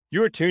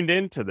You are tuned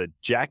in to the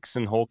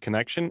Jackson Hole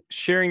Connection,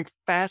 sharing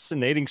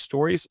fascinating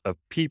stories of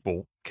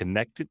people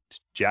connected to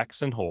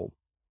Jackson Hole.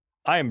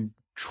 I am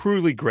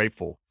truly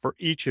grateful for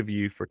each of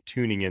you for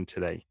tuning in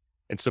today.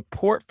 And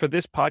support for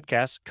this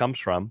podcast comes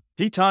from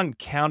Teton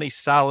County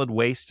Solid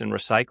Waste and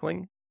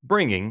Recycling,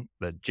 bringing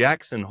the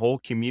Jackson Hole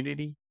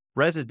community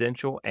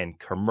residential and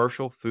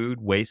commercial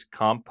food waste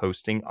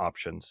composting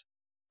options.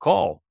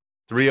 Call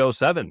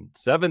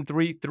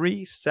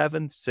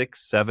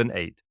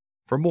 307-733-7678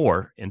 for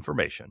more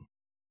information.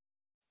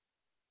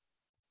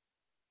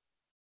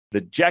 The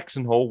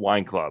Jackson Hole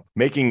Wine Club,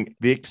 making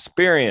the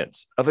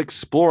experience of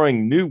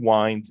exploring new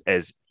wines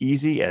as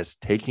easy as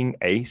taking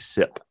a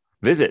sip.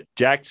 Visit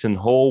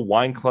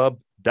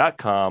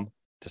jacksonholewineclub.com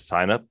to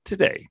sign up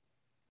today.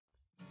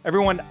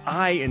 Everyone,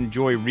 I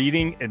enjoy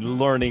reading and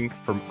learning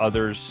from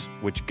others,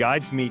 which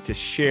guides me to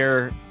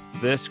share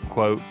this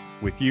quote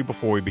with you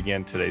before we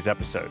begin today's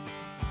episode.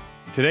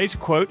 Today's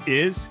quote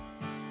is,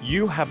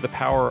 "You have the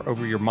power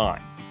over your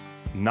mind,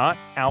 not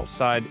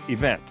outside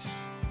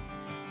events.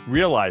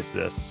 Realize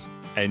this,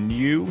 and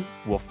you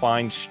will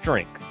find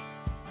strength."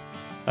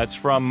 That's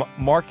from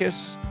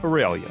Marcus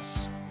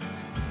Aurelius.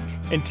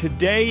 And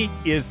today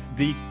is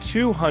the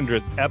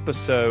 200th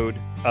episode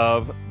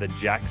of the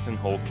Jackson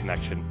Hole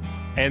Connection.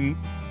 And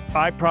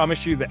I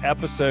promise you the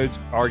episodes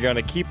are going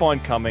to keep on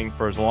coming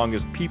for as long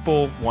as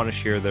people want to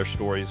share their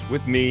stories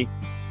with me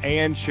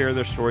and share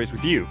their stories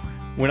with you.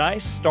 When I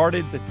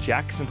started the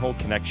Jackson Hole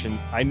Connection,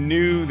 I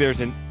knew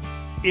there's an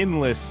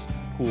endless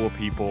pool of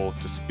people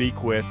to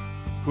speak with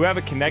who have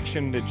a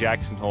connection to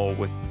Jackson Hole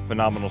with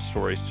phenomenal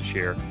stories to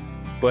share.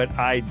 But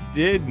I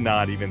did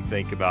not even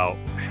think about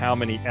how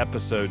many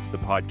episodes the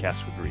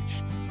podcast would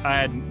reach. I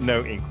had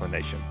no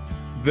inclination.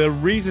 The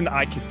reason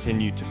I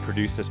continue to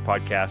produce this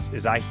podcast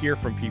is I hear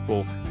from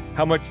people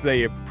how much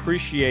they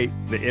appreciate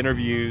the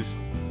interviews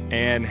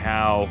and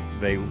how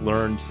they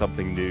learn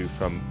something new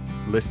from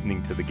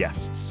listening to the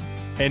guests.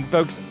 And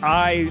folks,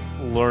 I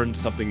learn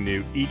something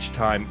new each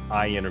time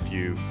I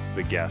interview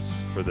the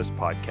guests for this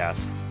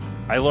podcast.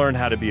 I learn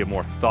how to be a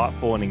more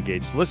thoughtful and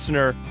engaged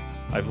listener.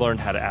 I've learned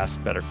how to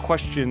ask better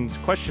questions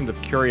of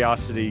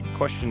curiosity,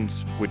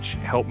 questions which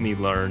help me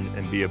learn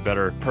and be a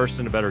better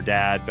person, a better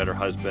dad, better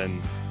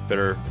husband,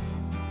 better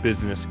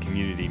business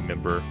community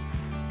member.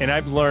 And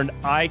I've learned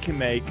I can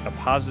make a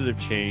positive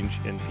change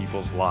in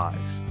people's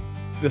lives.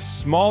 The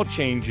small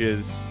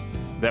changes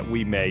that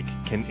we make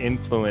can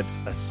influence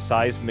a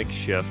seismic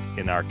shift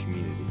in our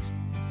communities.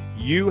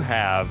 You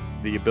have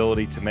the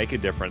ability to make a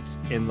difference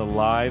in the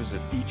lives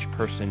of each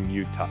person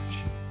you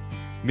touch.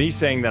 Me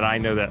saying that I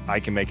know that I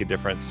can make a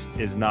difference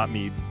is not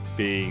me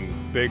being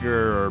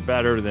bigger or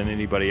better than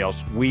anybody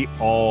else. We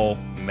all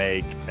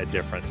make a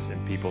difference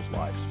in people's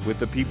lives with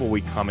the people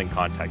we come in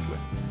contact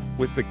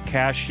with the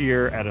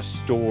cashier at a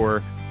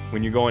store,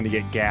 when you're going to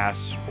get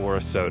gas or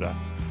a soda,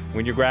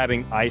 when you're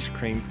grabbing ice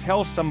cream.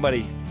 Tell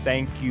somebody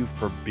thank you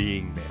for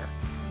being there.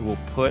 It will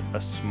put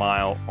a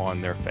smile on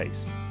their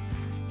face.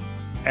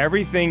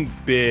 Everything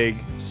big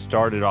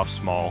started off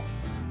small.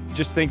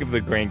 Just think of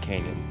the Grand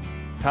Canyon.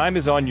 Time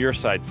is on your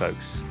side,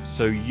 folks,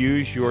 so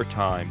use your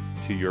time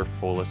to your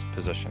fullest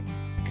position.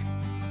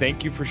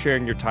 Thank you for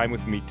sharing your time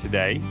with me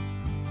today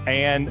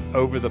and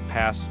over the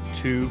past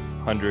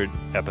 200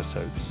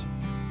 episodes.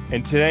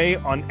 And today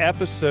on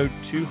episode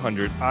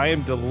 200, I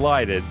am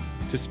delighted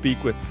to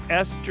speak with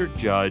Esther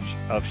Judge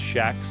of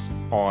Shacks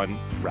on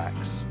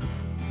Racks.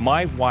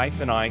 My wife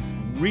and I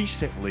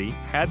recently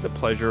had the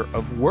pleasure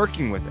of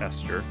working with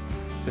Esther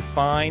to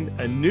find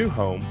a new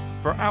home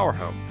for our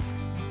home,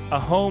 a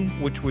home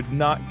which would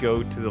not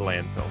go to the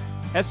landfill.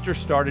 Esther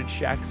started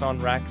Shacks on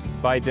Racks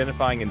by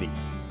identifying a need.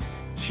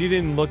 She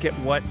didn't look at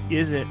what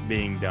isn't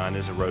being done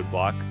as a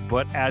roadblock,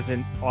 but as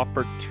an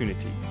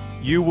opportunity.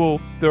 You will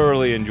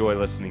thoroughly enjoy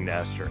listening to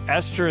Esther.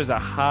 Esther is a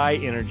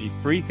high-energy,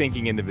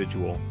 free-thinking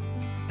individual,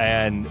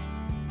 and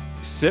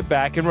sit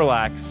back and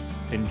relax,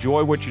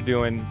 enjoy what you're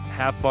doing,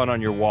 have fun on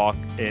your walk,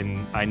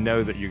 and I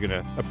know that you're going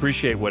to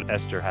appreciate what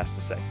Esther has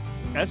to say.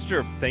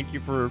 Esther, thank you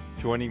for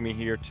joining me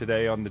here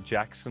today on the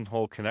Jackson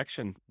Hole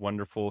Connection.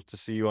 Wonderful to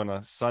see you on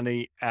a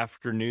sunny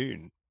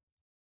afternoon.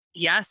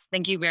 Yes,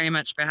 thank you very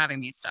much for having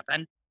me,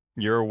 Stefan.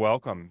 You're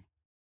welcome.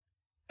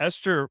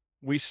 Esther,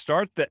 we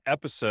start the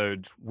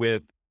episodes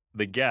with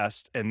the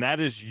guest, and that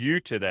is you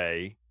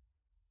today.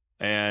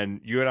 And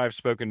you and I have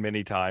spoken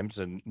many times,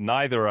 and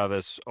neither of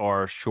us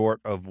are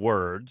short of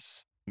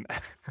words.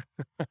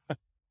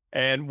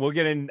 And we'll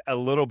get in a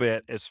little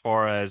bit as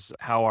far as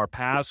how our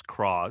paths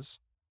cross.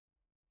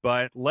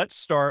 But let's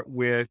start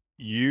with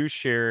you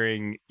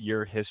sharing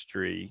your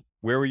history.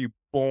 Where were you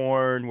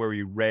born? Where were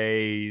you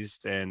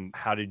raised? And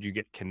how did you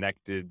get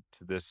connected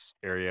to this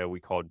area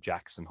we call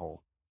Jackson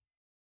Hole?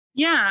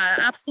 Yeah,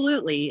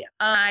 absolutely.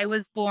 I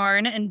was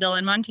born in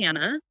Dillon,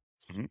 Montana.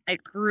 Mhm. I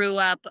grew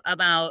up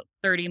about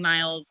 30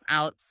 miles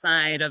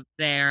outside of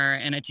there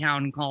in a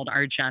town called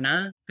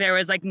Argenna. There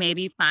was like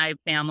maybe 5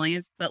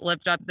 families that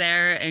lived up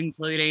there,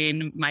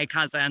 including my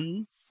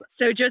cousins.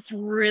 So just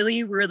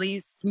really, really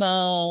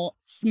small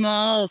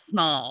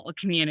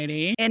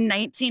community. In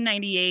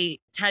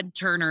 1998, Ted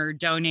Turner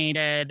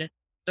donated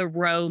the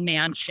Rowe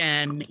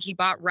Mansion. He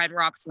bought Red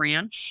Rocks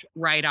Ranch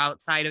right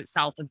outside of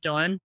south of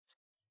Dillon.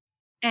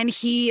 And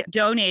he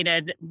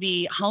donated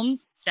the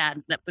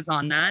homestead that was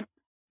on that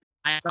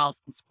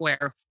 5,000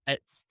 square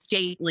foot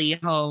stately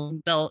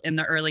home built in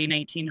the early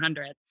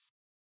 1900s,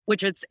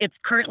 which is it's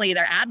currently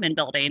their admin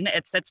building.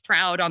 It sits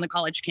proud on the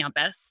college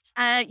campus.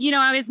 I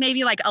was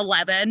maybe like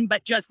 11,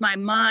 but just my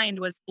mind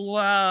was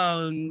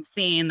blown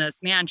seeing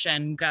this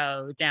mansion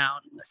go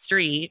down the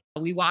street.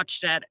 We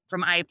watched it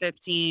from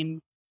I-15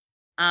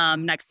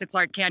 next to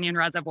Clark Canyon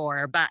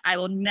Reservoir, but I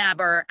will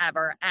never,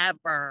 ever,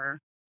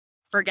 ever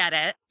forget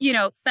it.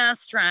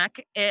 Fast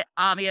track, it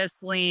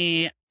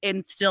obviously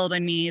instilled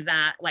in me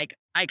that like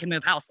I can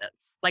move houses.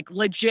 Like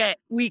legit,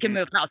 we can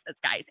move houses,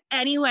 guys.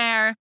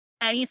 Anywhere,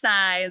 any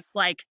size,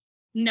 like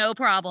no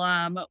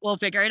problem. We'll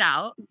figure it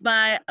out.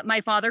 But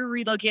my father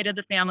relocated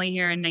the family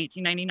here in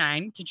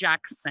 1999 to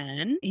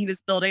Jackson. He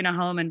was building a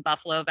home in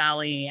Buffalo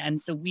Valley.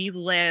 And so we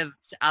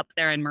lived up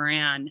there in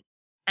Moran.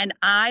 And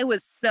I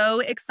was so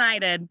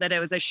excited that it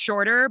was a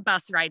shorter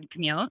bus ride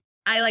commute.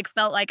 I like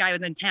felt like I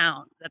was in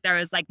town, that there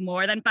was like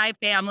more than 5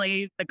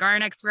 families. The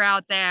Garnicks were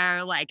out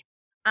there. Like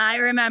I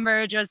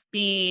remember just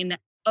being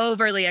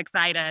overly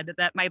excited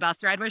that my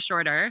bus ride was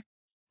shorter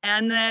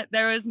and that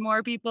there was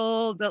more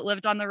people that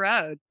lived on the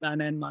road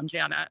than in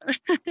Montana.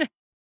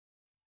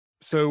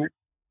 So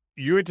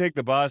you would take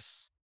the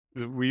bus.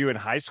 Were you in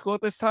high school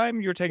at this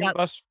time? You were taking the Yep.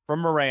 bus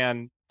from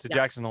Moran to Yep.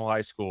 Jackson Hole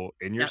High School,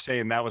 and you're Yep.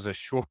 saying that was a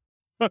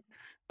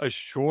a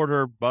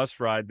shorter bus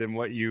ride than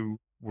what you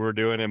were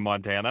doing in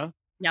Montana?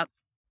 Yep.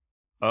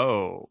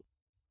 Oh,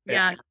 eh,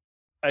 Yeah.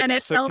 And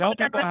it so felt tell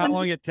like I people was how in,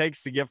 long it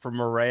takes to get from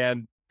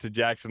Moran to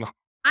Jackson Hole.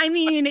 I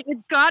mean,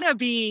 it's gotta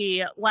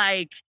be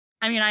like,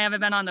 I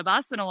haven't been on the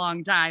bus in a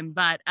long time,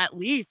 but at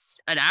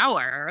least an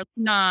hour. It's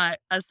not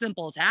a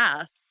simple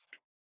task.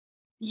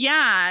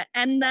 Yeah.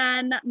 And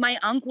then my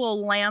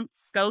uncle, Lance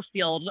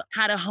Schofield,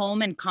 had a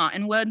home in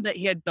Cottonwood that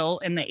he had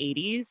built in the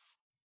 80s.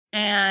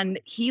 And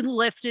he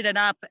lifted it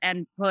up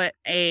and put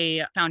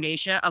a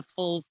foundation, a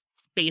full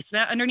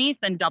basement underneath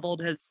and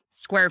doubled his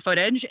square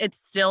footage. It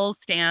still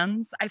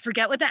stands. I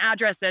forget what the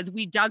address is.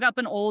 We dug up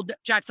an old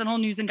Jackson Hole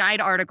News and Guide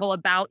article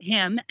about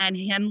him and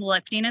him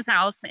lifting his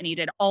house, and he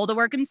did all the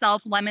work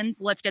himself. Lemons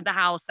lifted the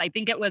house. I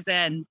think it was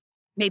in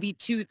maybe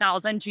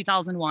 2000,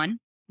 2001.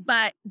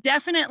 But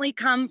definitely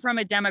come from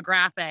a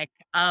demographic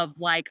of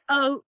like,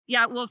 oh,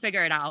 yeah, we'll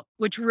figure it out,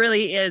 which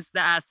really is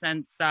the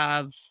essence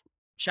of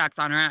Shacks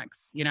on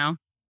Racks,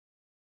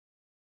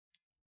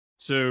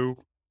 So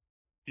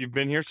you've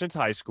been here since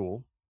high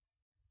school,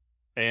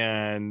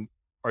 and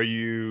are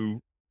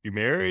you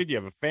married? You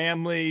have a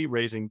family,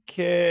 raising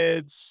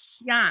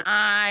kids? Yeah,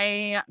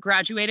 I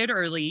graduated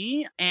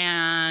early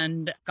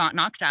and got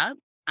knocked up.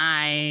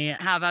 I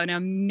have an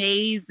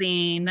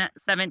amazing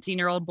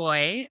 17-year-old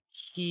boy.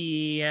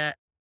 He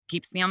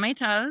keeps me on my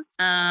toes.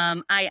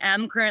 I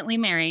am currently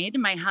married.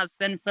 My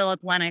husband, Philip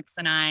Lennox,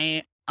 and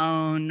I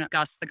own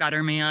Gus the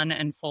Gutter Man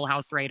and Full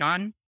House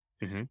Radon.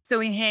 Mm-hmm. So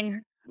we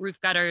hang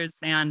roof gutters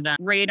and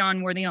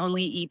radon. We're the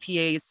only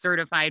EPA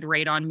certified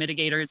radon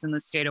mitigators in the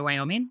state of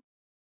Wyoming.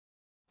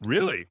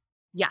 Really?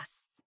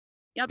 Yes.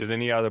 Yep. Does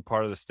any other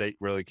part of the state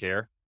really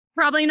care?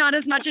 Probably not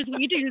as much as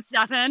we do,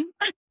 Stefan.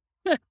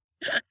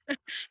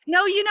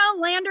 No,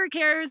 Lander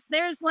cares.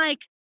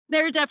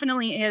 There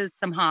definitely is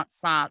some hot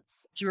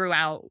spots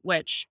throughout,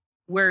 which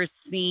we're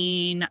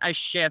seeing a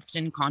shift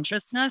in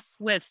consciousness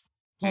with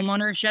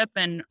homeownership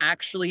and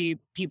actually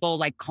people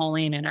like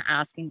calling and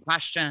asking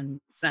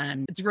questions.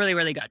 And it's really,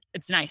 really good.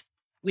 It's nice.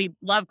 We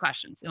love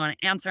questions. We want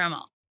to answer them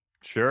all.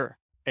 Sure.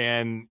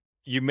 And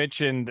you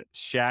mentioned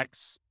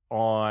Shacks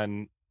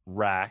on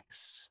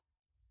Racks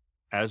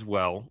as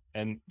well.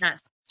 And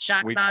Yes,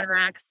 Shacks on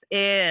Racks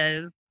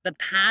is the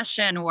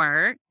passion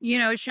work.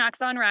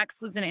 Shacks on Racks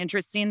was an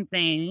interesting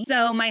thing.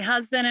 So my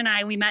husband and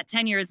I, we met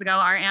 10 years ago.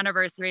 Our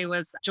anniversary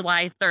was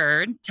July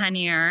 3rd,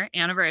 10-year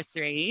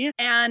anniversary.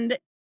 And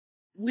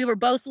we were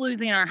both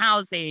losing our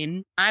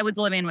housing. I was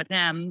living with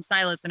him.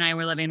 Silas and I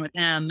were living with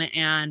him,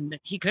 and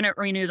he couldn't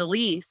renew the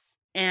lease,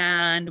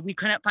 and we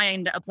couldn't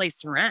find a place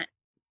to rent.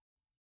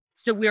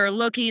 So we were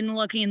looking,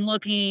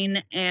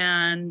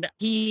 and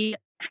he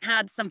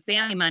had some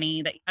family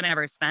money that he had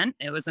never spent.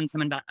 It was in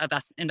some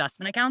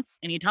investment accounts.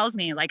 And he tells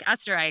me, like,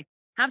 Esther, I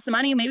have some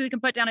money. Maybe we can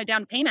put down a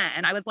down payment.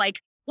 And I was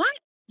like, what?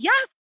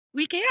 Yes,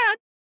 we can.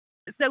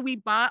 So we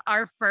bought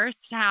our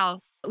first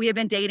house. We had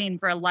been dating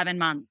for 11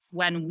 months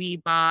when we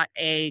bought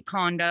a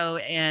condo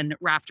in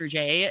Rafter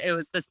J. It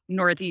was this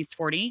Northeast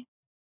 40.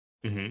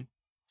 Mm-hmm.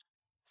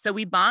 So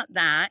we bought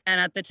that.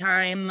 And at the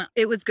time,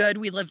 it was good.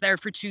 We lived there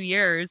for 2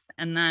 years.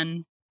 And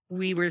then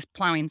we were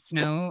plowing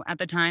snow at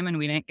the time and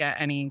we didn't get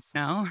any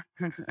snow.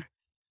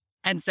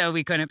 And so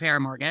we couldn't pay our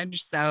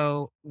mortgage.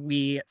 So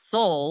we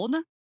sold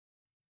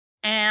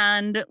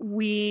And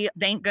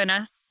thank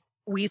goodness,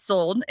 we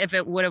sold. If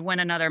it would have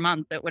went another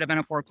month, it would have been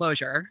a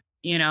foreclosure,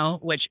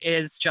 which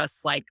is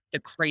just like the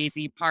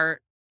crazy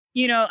part.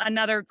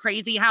 Another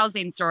crazy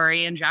housing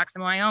story in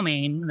Jackson,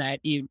 Wyoming, that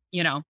you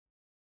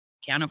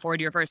can't afford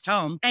your first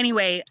home.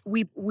 Anyway,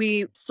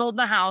 we sold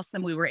the house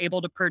and we were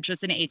able to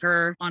purchase an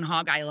acre on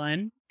Hog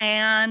Island.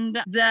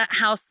 And the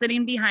house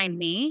sitting behind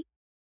me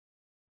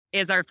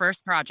is our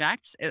first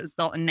project. It was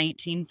built in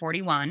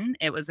 1941.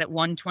 It was at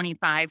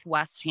 125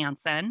 West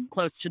Hanson,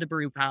 close to the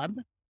brew pub.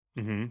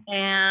 Mm-hmm.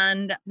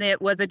 And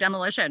it was a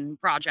demolition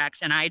project,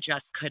 and I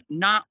just could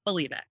not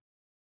believe it.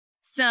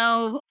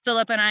 So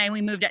Philip and I,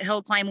 we moved at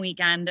Hill Climb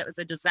weekend. It was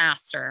a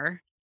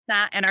disaster.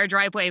 Sat in our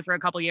driveway for a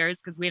couple years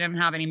because we didn't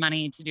have any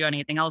money to do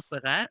anything else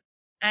with it.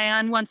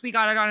 And once we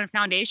got it on a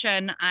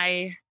foundation,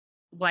 I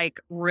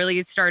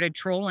really started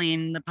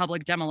trolling the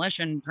public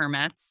demolition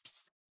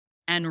permits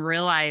and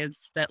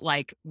realized that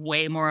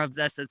way more of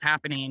this is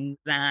happening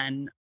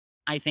than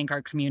I think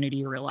our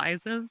community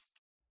realizes.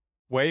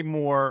 Way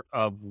more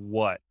of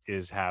what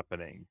is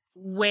happening?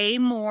 Way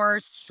more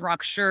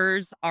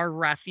structures are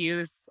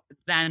refuse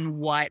than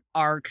what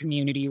our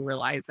community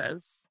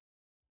realizes.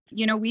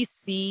 We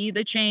see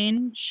the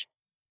change,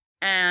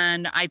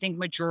 and I think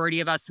majority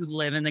of us who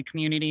live in the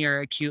community are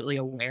acutely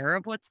aware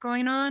of what's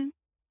going on.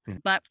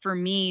 But for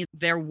me,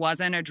 there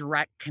wasn't a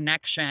direct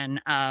connection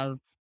of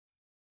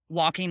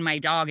walking my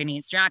dog in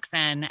East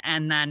Jackson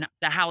and then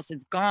the house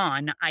is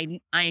gone.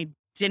 I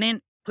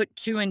didn't put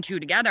two and two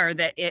together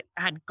that it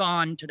had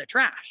gone to the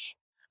trash.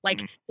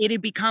 It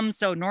had become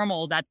so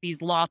normal that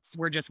these lots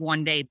were just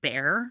one day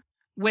bare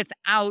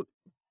without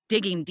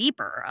digging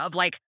deeper of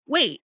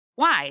wait,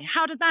 why?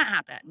 How did that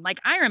happen?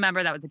 I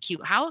remember that was a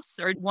cute house.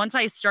 Or once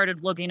I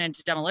started looking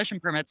into demolition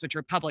permits, which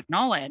are public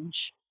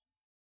knowledge,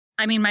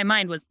 I mean, my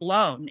mind was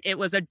blown. It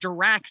was a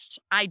direct,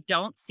 I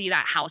don't see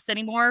that house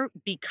anymore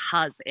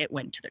because it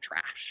went to the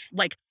trash.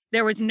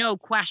 There was no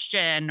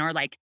question or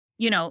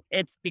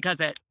it's because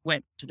it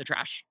went to the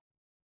trash.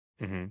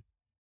 Mm-hmm.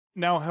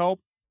 Now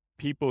help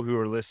people who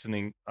are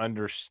listening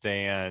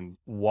understand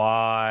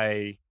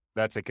why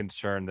that's a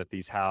concern that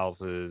these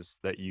houses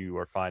that you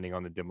are finding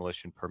on the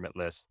demolition permit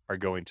list are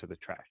going to the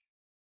trash.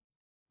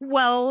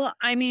 Well,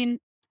 I mean,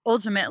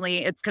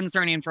 ultimately, it's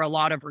concerning for a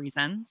lot of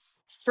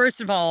reasons.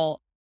 First of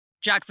all,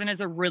 Jackson is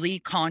a really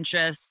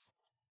conscious,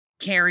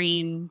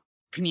 caring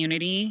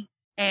community,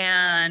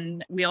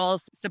 and we all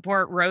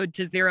support Road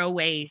to Zero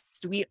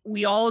Waste.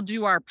 We all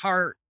do our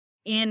part.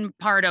 In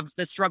part of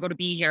the struggle to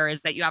be here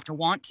is that you have to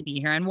want to be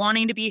here, and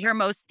wanting to be here,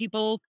 most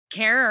people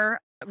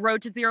care.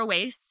 Road to Zero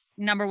Waste,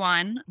 number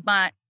one,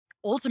 but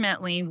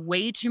ultimately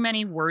way too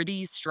many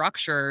worthy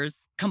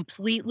structures,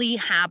 completely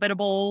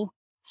habitable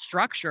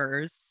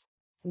structures,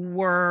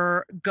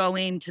 were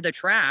going to the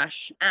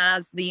trash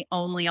as the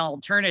only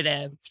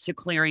alternative to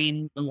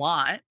clearing the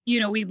lot.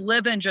 We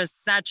live in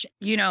just such,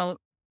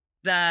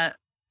 the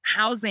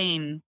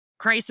housing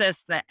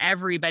crisis that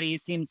everybody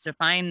seems to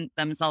find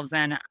themselves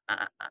in.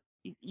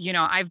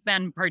 I've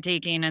been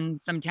partaking in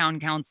some town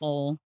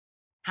council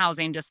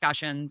housing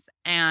discussions,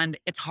 and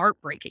it's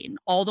heartbreaking,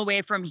 all the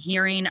way from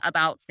hearing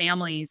about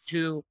families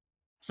who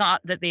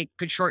thought that they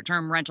could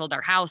short-term rental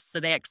their house,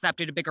 so they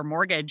accepted a bigger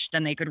mortgage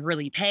than they could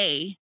really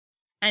pay.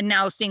 And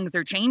now things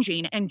are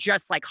changing, and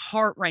just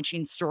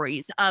heart-wrenching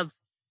stories of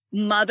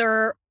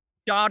mother,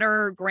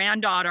 daughter,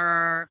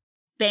 granddaughter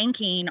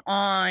banking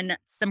on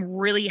some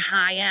really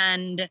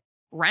high-end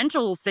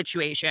rental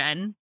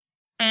situation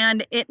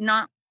and it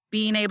not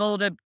being able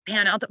to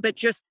pan out, but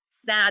just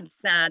sad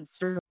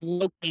story,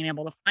 being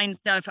able to find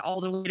stuff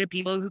all the way to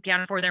people who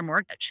can't afford their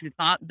mortgage, who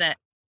thought that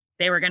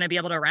they were going to be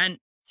able to rent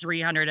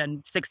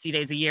 360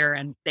 days a year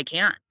and they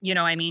can't.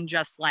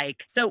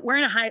 So we're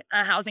in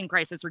a housing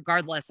crisis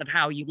regardless of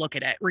how you look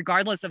at it,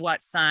 regardless of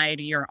what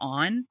side you're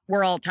on.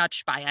 We're all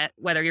touched by it,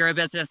 whether you're a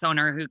business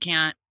owner who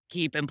can't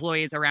keep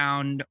employees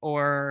around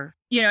or,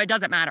 it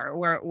doesn't matter.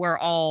 We're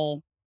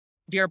all,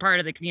 if you're a part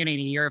of the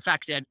community, you're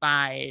affected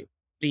by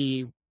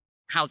the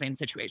housing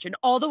situation,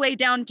 all the way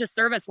down to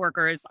service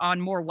workers on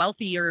more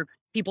wealthier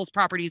people's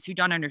properties who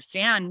don't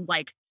understand,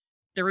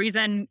 the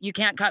reason you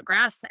can't cut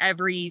grass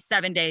every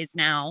 7 days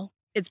now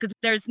is because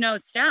there's no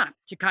staff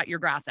to cut your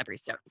grass every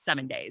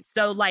 7 days.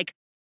 So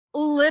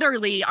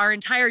literally our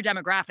entire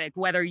demographic,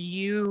 whether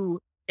you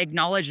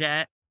acknowledge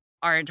it,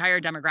 our entire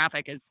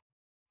demographic is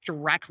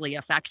directly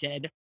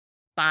affected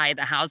by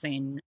the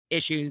housing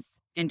issues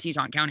in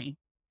Teton County.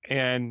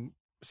 And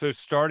so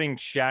starting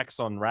Shacks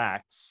on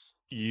Racks,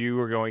 you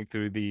were going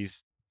through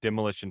these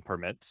demolition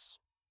permits,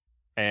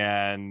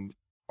 and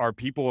are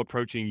people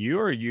approaching you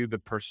or are you the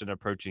person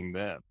approaching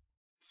them?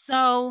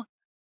 So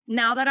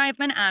now that I've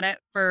been at it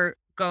for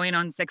going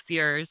on 6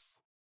 years,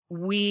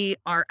 we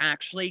are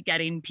actually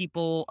getting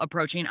people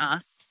approaching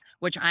us,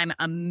 which I'm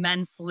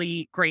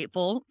immensely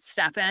grateful.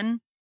 Stefan,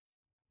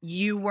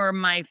 you were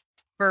my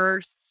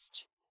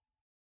first.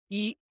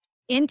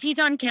 In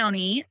Teton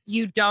County,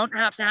 you don't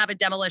have to have a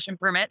demolition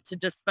permit to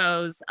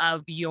dispose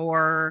of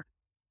your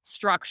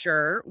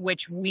structure,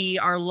 which we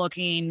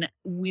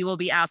will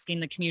be asking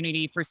the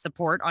community for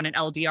support on an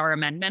LDR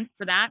amendment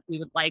for that. We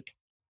would like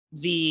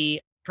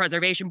the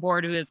preservation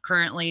board, who is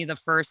currently the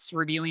first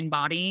reviewing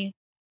body,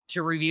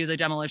 to review the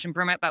demolition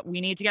permit, but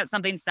we need to get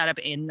something set up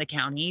in the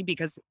county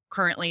because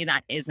currently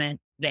that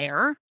isn't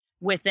there.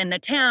 Within the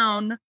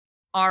town,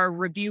 our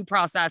review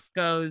process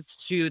goes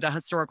to the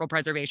historical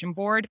preservation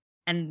board,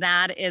 and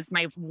that is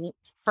my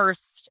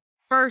first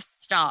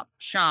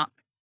shop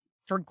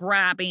for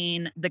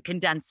grabbing the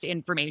condensed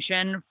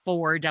information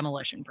for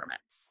demolition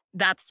permits.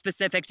 That's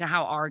specific to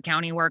how our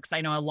county works.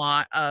 I know a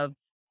lot of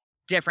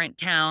different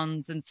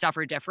towns and stuff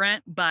are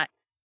different, but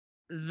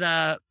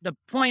the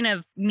point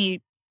of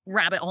me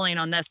rabbit holing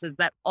on this is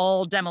that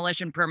all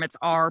demolition permits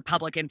are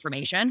public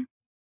information.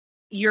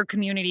 Your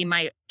community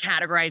might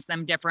categorize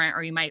them different,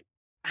 or you might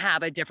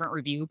have a different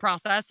review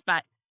process,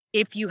 but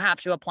if you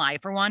have to apply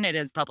for one, it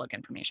is public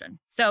information.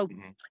 So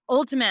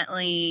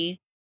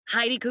ultimately,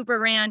 Heidi Cooper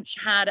Ranch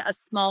had a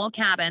small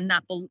cabin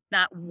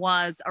that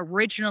was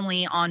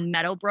originally on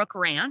Meadowbrook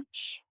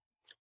Ranch.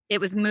 It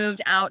was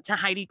moved out to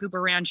Heidi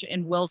Cooper Ranch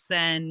in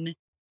Wilson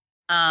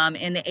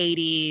in the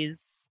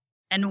 80s.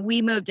 And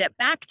we moved it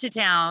back to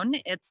town.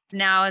 It's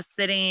now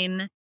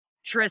sitting,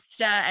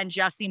 Trista and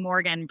Jesse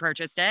Morgan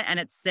purchased it, and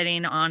it's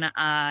sitting on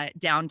a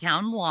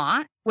downtown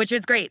lot, which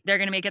is great. They're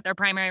going to make it their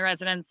primary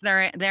residence.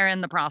 They're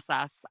in the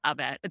process of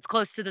it. It's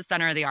close to the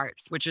Center of the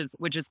Arts, which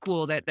is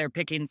cool that they're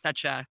picking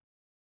such a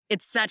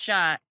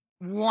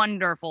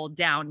wonderful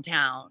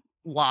downtown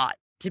lot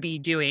to be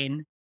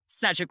doing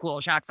such a cool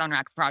Shacks on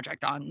Racks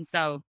project on.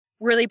 So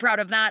really proud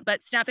of that.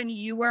 But Stefan,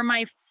 you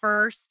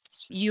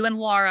and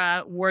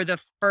Laura were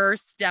the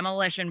first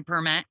demolition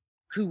permit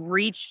who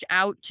reached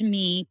out to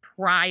me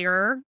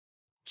prior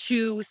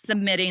to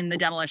submitting the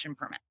demolition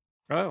permit.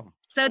 Oh.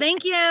 So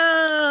thank you.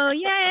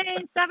 Yay,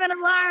 Stefan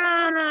and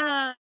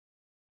Laura.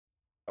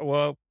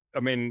 Well, I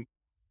mean,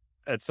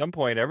 at some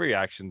point, every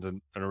action's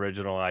an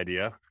original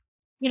idea.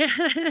 Yeah.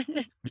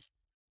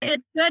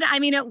 It's good. I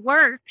mean, it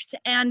worked.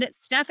 And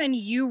Stefan,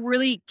 you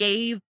really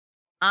gave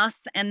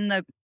us and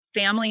the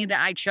family that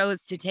I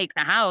chose to take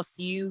the house,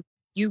 you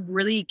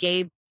really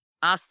gave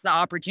us the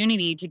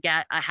opportunity to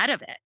get ahead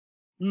of it.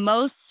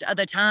 Most of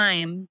the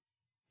time,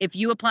 if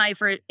you apply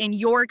for it, in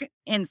your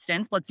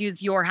instance, let's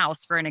use your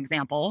house for an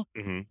example.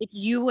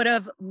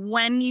 If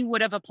when you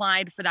would have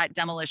applied for that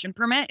demolition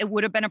permit, it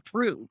would have been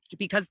approved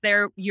because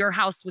your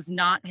house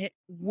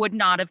would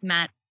not have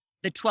met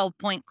the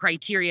 12-point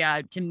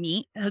criteria to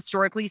meet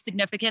historically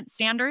significant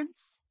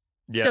standards.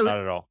 Yeah, so not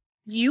at all.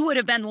 You would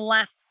have been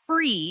left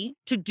free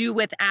to do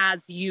with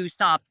as you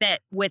saw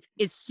fit. With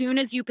as soon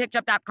as you picked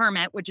up that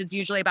permit, which is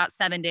usually about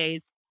 7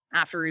 days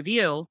after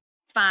review,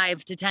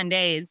 5 to 10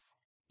 days,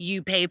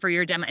 you pay for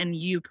your demo and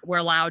you were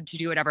allowed to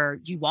do whatever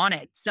you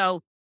wanted.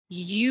 So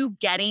you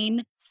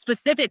getting,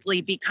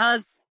 specifically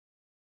because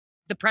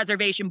the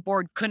preservation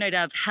board couldn't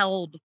have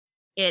held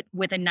it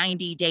with a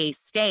 90-day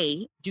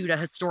stay due to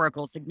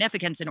historical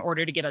significance in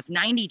order to give us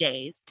 90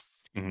 days,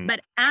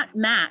 but at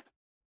max,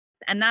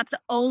 and that's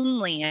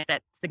only if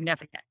it's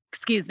significant,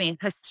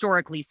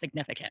 historically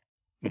significant.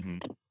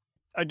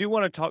 I do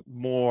want to talk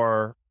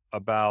more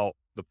about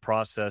the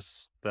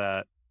process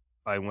that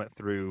I went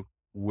through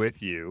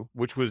with you,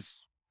 which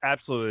was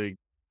absolutely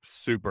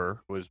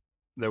super.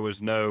 There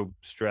was no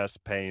stress,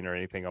 pain, or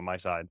anything on my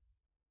side.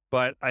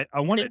 But I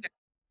want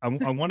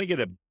to get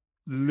a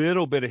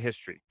little bit of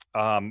history.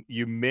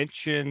 You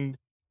mentioned,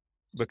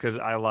 because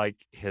I like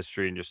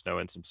history and just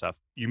knowing some stuff,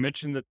 you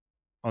mentioned that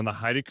on the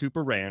Heidi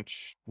Cooper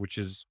Ranch, which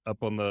is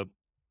up on the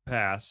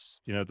pass,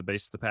 the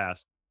base of the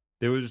pass,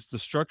 there was the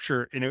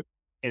structure in it,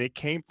 and it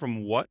came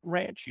from what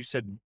ranch? You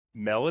said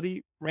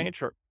Melody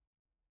Ranch or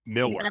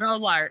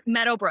Millwork?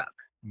 Meadowbrook.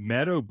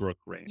 Meadowbrook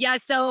Ranch. Yeah,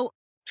 so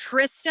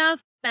Trista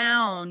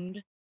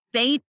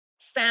they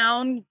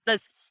found the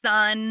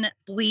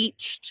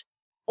sun-bleached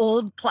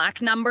old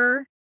plaque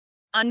number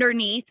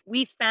underneath.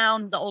 We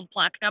found the old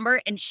plaque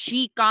number, and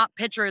she got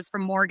pictures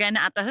from Morgan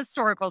at the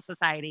Historical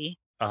Society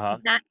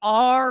that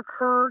are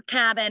her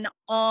cabin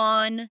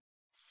on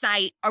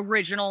site,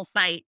 original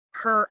site,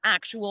 her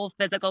actual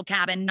physical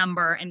cabin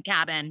number and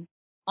cabin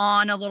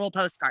on a little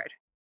postcard.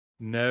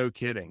 No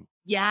kidding.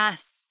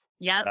 Yes.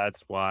 Yep.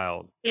 That's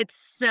wild. It's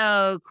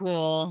so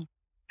cool.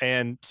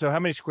 And so how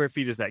many square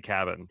feet is that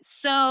cabin?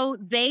 So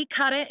they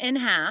cut it in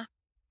half,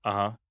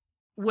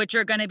 which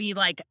are going to be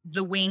like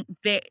the wing.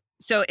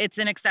 So it's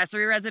an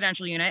accessory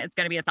residential unit. It's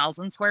going to be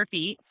 1,000 square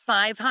feet.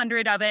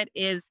 500 of it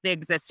is the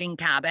existing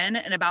cabin,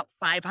 and about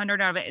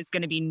 500 of it is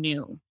going to be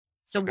new.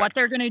 So what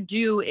they're going to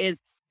do is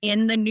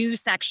in the new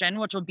section,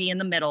 which will be in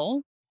the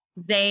middle,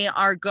 they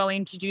are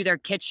going to do their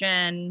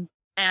kitchen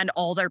and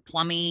all their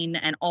plumbing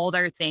and all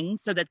their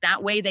things so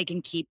that way they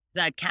can keep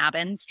the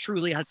cabins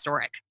truly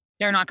historic.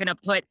 They're not going to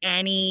put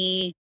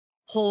any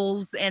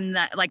holes in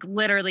the, like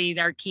literally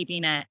they're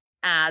keeping it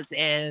as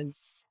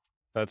is.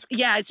 That's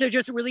yeah. So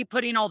just really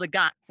putting all the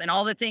guts and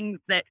all the things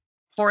that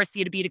force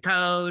you to be to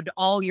code,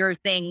 all your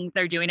things,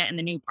 they're doing it in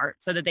the new part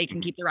so that they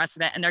can keep the rest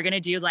of it. And they're going to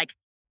do like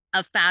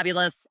a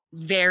fabulous,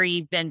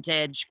 very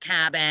vintage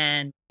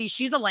cabin.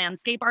 She's a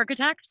landscape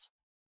architect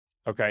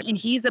Okay. and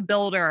he's a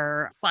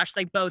builder slash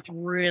they both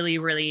really,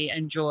 really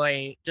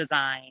enjoy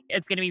design.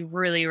 It's going to be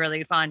really,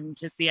 really fun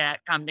to see it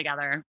come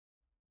together.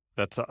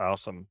 That's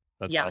awesome.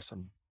 That's Yeah.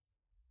 awesome.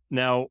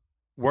 Now,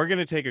 we're going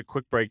to take a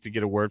quick break to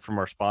get a word from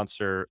our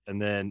sponsor.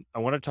 And then I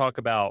want to talk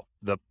about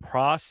the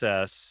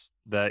process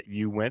that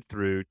you went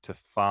through to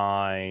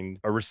find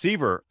a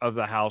receiver of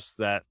the house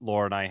that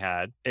Laura and I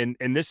had. And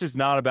this is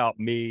not about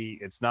me.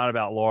 It's not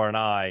about Laura and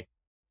I.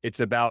 It's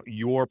about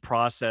your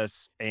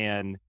process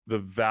and the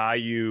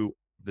value,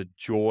 the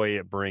joy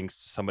it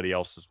brings to somebody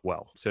else as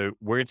well. So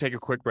we're going to take a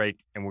quick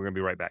break and we're going to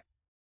be right back.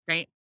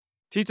 Great.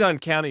 Teton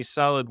County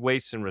Solid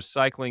Waste and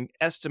Recycling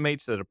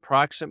estimates that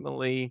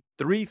approximately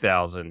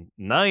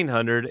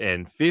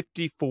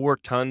 3,954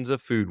 tons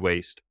of food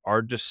waste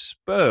are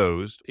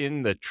disposed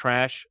in the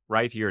trash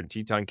right here in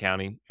Teton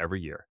County every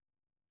year.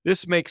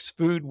 This makes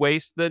food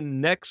waste the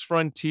next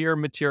frontier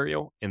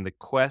material in the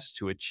quest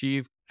to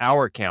achieve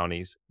our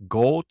county's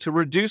goal to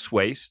reduce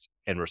waste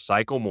and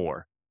recycle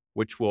more,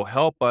 which will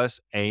help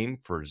us aim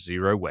for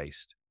zero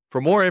waste. For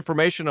more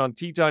information on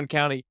Teton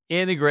County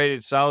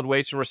Integrated Solid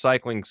Waste and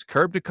Recycling's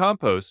Curb to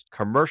Compost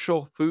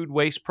commercial food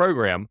waste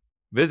program,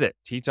 visit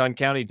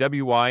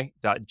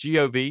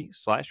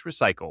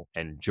tetoncountywy.gov/recycle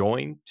and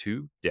join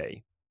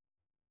today.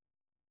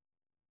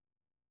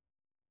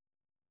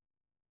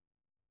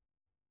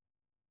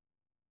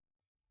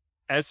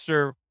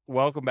 Esther,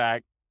 welcome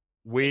back.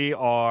 We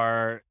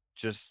are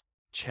just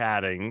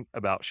chatting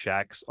about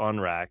Shacks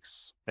on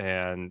Racks.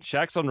 And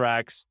Shacks on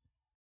Racks,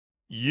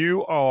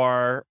 you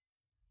are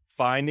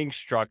finding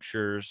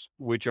structures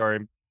which are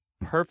in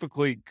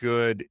perfectly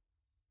good,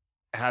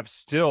 have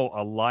still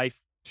a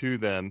life to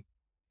them,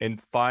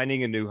 and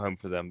finding a new home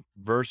for them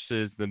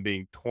versus them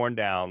being torn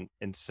down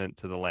and sent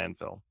to the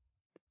landfill.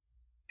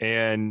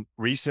 And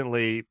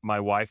recently, my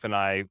wife and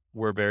I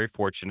were very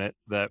fortunate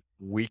that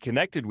we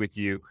connected with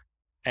you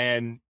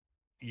and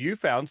you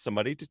found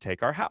somebody to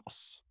take our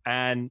house.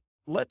 And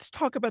let's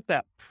talk about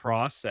that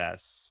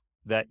process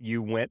that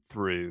you went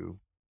through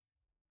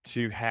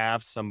to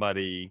have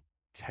somebody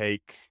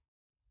take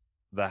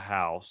the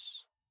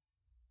house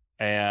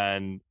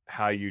and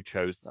how you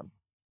chose them.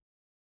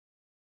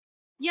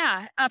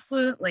 Yeah,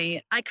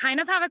 absolutely. I kind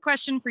of have a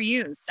question for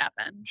you,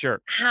 Stefan.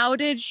 Sure. How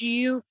did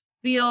you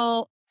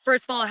feel?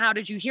 First of all, how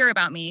did you hear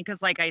about me?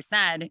 Because, like I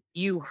said,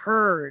 you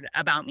heard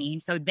about me.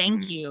 So,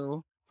 thank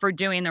you for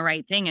doing the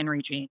right thing and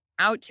reaching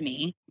out to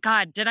me.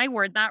 God, did I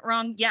word that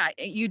wrong? Yeah,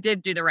 you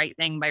did do the right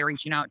thing by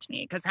reaching out to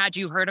me. Because, had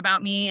you heard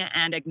about me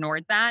and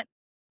ignored that,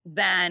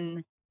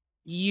 then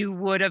you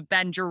would have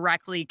been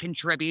directly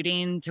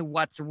contributing to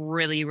what's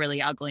really,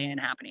 really ugly and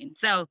happening.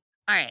 So, all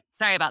right.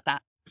 Sorry about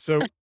that.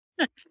 So,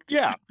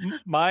 yeah,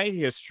 my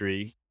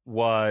history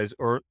was,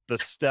 or the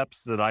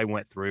steps that I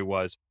went through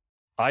was,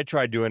 I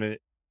tried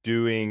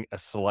doing a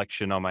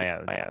selection on my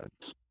own.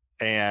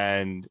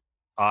 And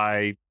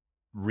I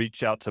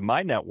reached out to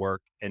my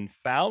network and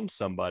found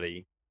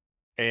somebody,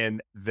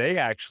 and they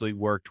actually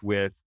worked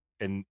with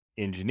an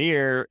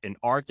engineer, an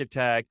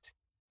architect,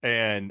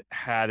 and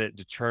had it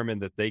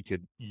determined that they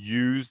could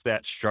use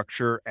that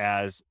structure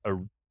as a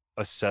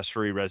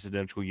accessory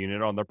residential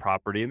unit on their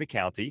property in the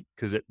county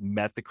because it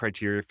met the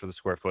criteria for the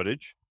square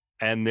footage.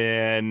 And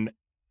then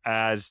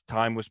as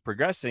time was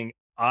progressing,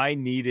 I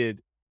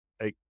needed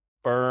a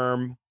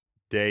firm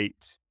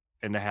date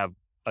and to have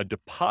a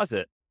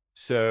deposit.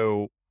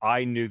 So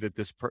I knew that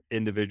this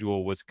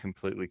individual was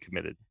completely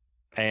committed.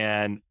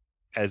 And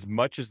as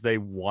much as they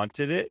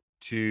wanted it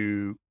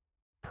to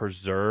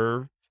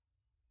preserve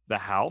the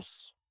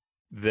house,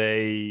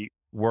 they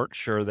weren't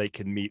sure they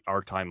could meet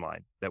our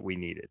timeline that we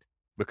needed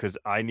because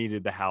I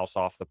needed the house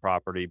off the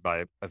property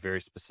by a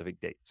very specific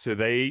date. So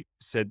they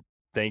said,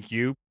 thank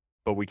you,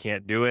 but we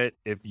can't do it.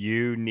 If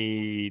you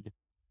need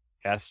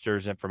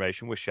Esther's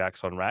information with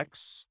Shacks on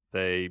Racks,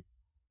 they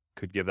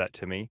could give that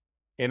to me.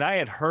 And I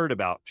had heard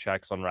about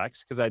Shacks on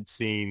Racks because I'd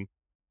seen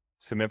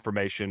some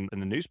information in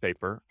the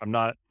newspaper. I'm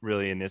not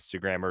really an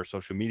Instagram or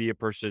social media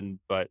person,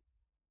 but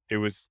it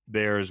was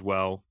there as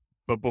well.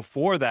 But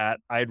before that,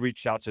 I had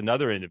reached out to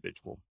another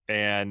individual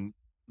and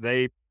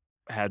they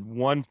had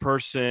one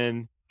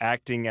person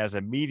acting as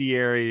a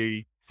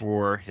mediary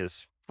for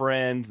his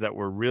friends that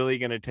were really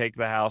going to take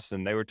the house.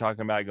 And they were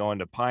talking about going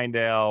to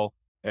Pinedale,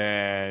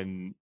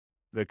 and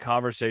the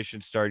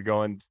conversation started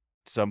going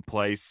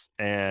someplace.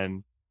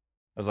 And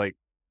I was like,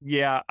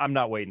 yeah, I'm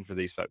not waiting for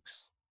these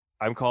folks.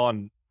 I'll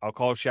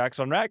call Shacks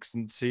on Racks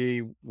and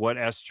see what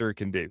Esther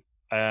can do.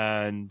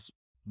 And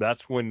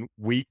that's when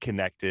we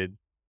connected,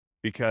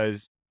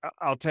 because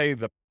I'll tell you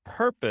the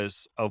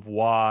purpose of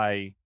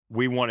why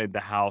we wanted the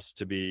house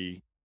to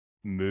be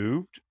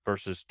moved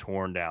versus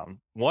torn down.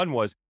 One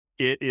was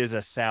it is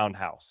a sound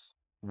house.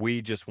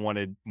 We just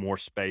wanted more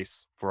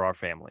space for our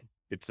family.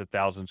 It's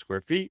 1,000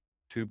 square feet,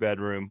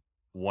 2-bedroom,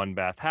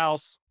 1-bath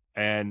house.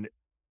 And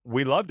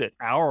we loved it.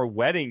 Our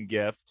wedding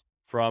gift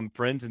from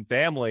friends and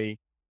family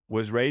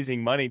was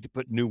raising money to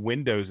put new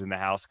windows in the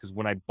house. Because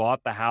when I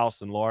bought the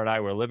house and Laura and I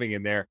were living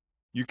in there,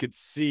 you could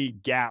see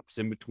gaps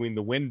in between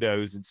the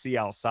windows and see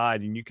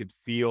outside, and you could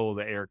feel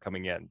the air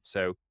coming in.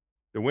 So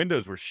the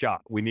windows were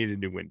shot. We needed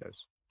new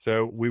windows.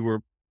 So we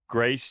were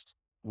graced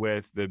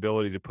with the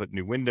ability to put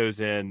new windows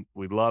in.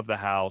 We love the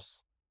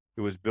house.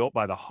 It was built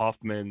by the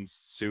Hoffmans,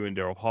 Sue and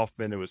Daryl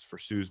Hoffman. It was for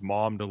Sue's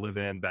mom to live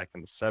in back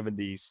in the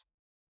 70s.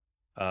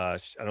 I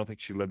don't think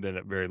she lived in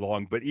it very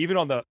long, but even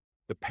on the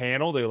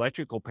panel, the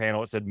electrical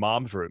panel, it said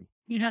mom's room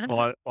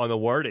on the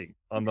wording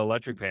on the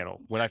electric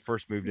panel when I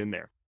first moved in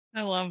there.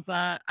 I love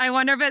that. I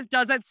wonder if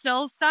does it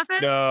still stuff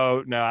it?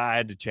 No, I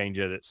had to change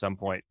it at some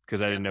point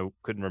because I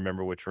couldn't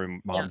remember which room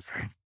mom's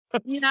room.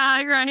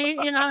 Yeah, right.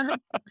 Yeah,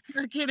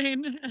 no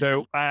kidding.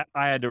 So I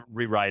had to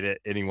rewrite it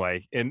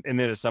anyway. And then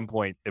at some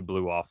point it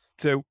blew off.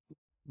 So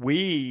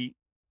we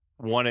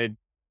wanted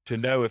to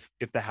know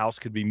if the house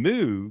could be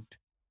moved,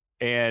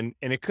 and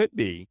it could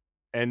be.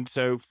 And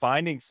so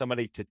finding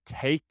somebody to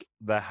take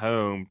the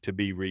home to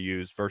be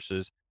reused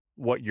versus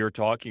what you're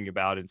talking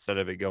about instead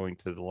of it going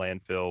to the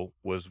landfill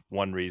was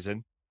one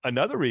reason.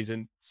 Another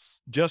reason,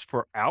 just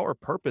for our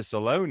purpose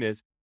alone,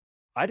 is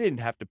I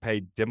didn't have to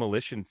pay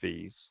demolition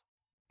fees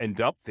and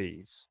dump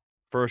fees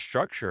for a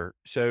structure.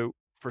 So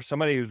for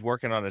somebody who's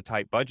working on a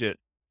tight budget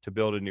to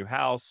build a new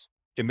house,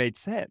 it made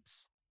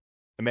sense.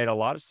 It made a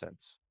lot of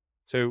sense.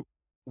 So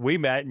we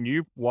met and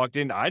you walked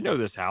in. I know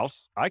this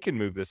house. I can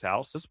move this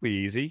house. This will be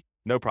easy.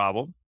 No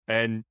problem.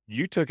 And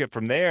you took it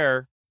from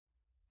there.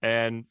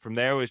 And from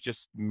there was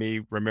just me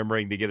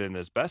remembering to get an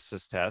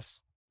asbestos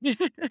test.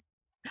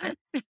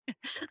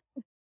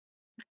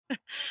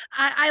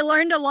 I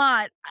learned a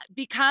lot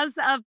because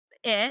of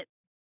it.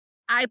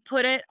 I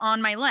put it on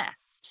my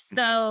list.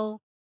 So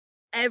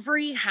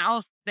every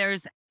house,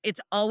 it's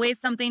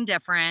always something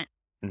different.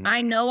 Mhm.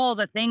 I know all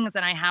the things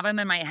and I have them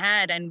in my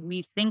head, and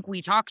we think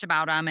we talked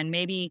about them, and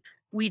maybe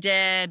we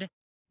did,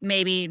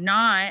 maybe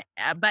not,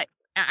 but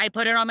I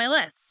put it on my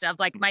list of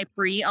like my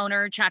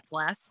pre-owner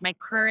checklist, my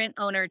current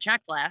owner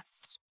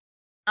checklist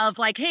of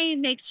like, hey,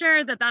 make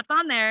sure that that's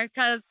on there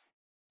because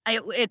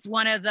it's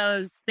one of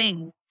those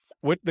things.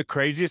 What the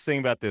craziest thing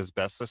about the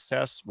asbestos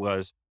test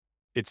was,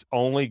 it's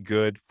only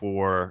good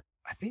for,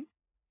 I think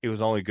it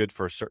was only good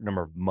for a certain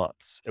number of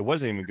months. It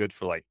wasn't even good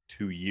for like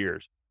 2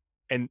 years.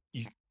 And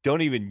you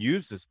don't even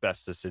use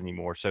asbestos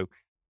anymore. So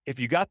if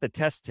you got the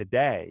test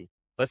today,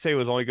 let's say it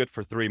was only good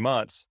for 3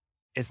 months,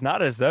 it's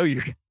not as though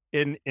you're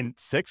in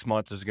 6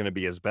 months there's going to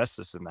be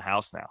asbestos in the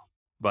house now.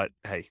 But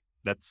hey,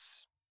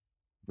 that's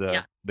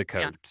the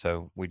code. Yeah.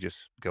 So we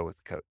just go with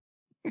the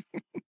code.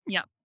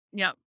 Yep.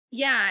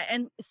 Yeah.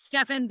 And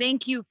Stefan,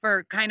 thank you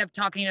for kind of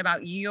talking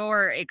about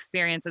your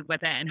experiences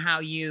with it and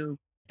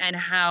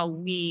how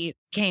we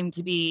came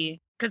to be,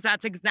 because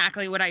that's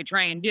exactly what I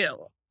try and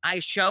do. I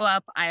show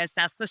up, I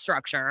assess the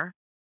structure,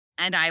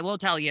 and I will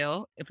tell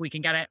you if we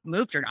can get it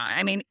moved or not.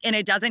 I mean, and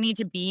it doesn't need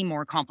to be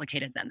more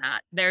complicated than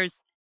that.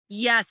 There's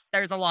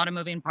a lot of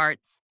moving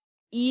parts.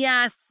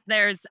 Yes,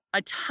 there's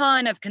a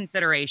ton of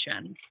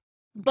considerations,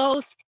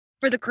 both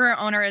for the current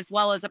owner as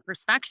well as a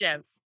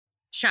prospective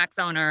shack's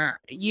owner.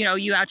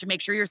 You have to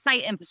make sure your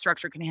site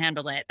infrastructure can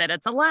handle it, that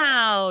it's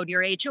allowed,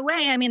 your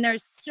HOA. I mean,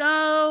 there's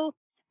so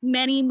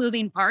many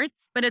moving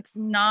parts, but it's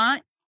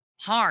not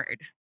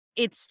hard.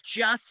 It's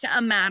just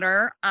a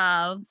matter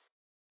of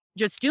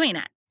just doing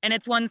it. And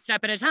it's one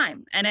step at a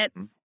time. And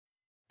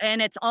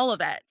it's all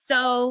of it.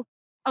 So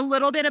a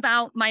little bit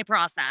about my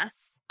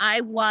process.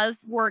 I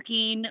was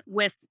working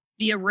with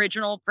the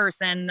original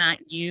person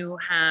that you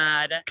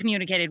had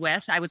communicated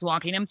with. I was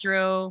walking him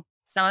through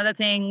some of the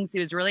things. He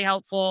was really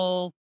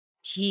helpful.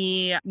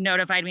 He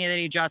notified me that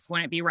he just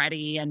wouldn't be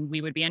ready and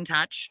we would be in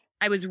touch.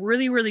 I was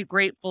really, really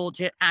grateful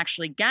to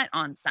actually get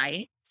on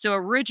site. So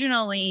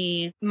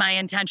originally, my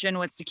intention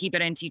was to keep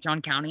it in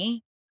Teton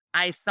County.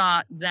 I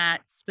thought that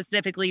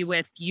specifically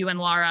with you and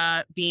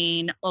Laura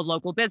being a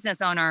local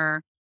business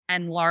owner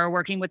and Laura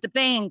working with the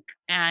bank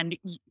and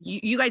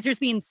you guys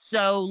just being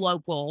so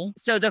local.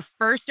 So the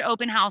first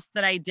open house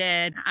that I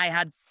did, I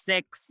had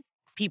 6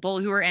 people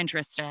who were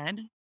interested.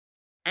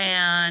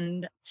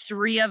 And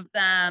 3 of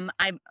them,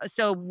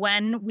 so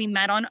when we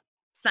met on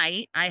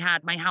site, I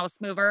had my house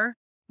mover,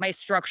 my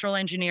structural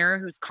engineer,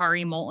 who's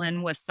Kari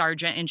Moulton with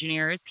Sargent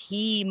Engineers.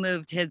 He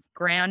moved his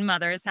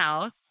grandmother's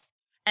house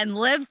and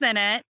lives in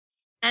it.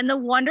 And the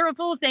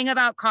wonderful thing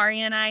about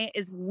Kari and I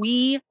is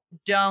we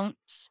don't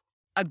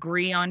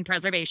agree on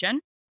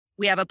preservation.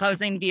 We have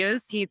opposing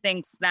views. He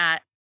thinks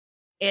that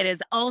it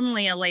is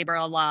only a labor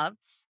of love.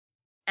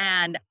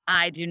 And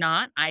I do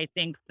not. I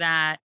think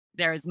that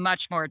there's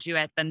much more to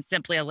it than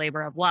simply a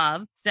labor of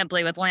love,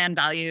 simply with land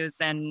values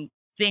and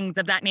things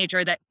of that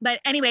nature. But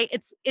anyway,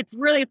 it's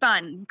really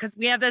fun because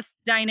we have this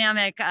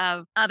dynamic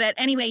of it.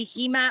 Anyway,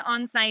 he met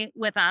on site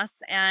with us,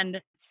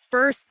 and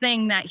first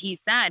thing that he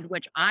said,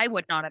 which I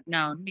would not have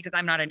known because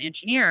I'm not an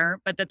engineer,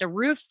 but that the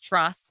roof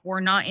trusses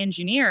were not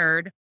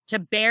engineered to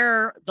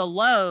bear the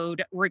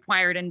load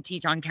required in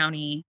Teton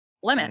County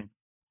limit.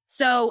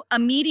 So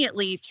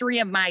immediately 3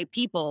 of my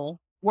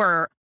people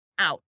were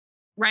out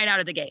right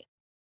out of the gate.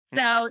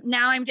 So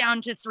now I'm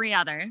down to 3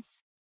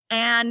 others.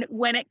 And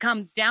when it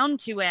comes down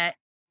to it,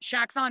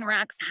 Shacks on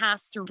Racks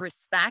has to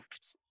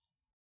respect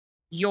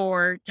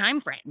your time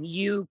frame.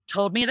 You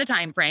told me the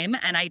time frame,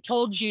 and I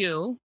told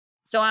you.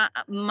 So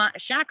my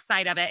Shack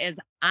side of it is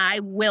I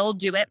will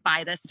do it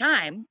by this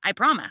time. I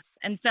promise.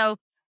 And so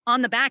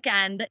on the back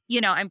end,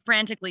 I'm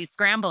frantically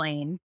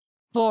scrambling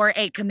for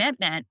a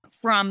commitment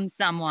from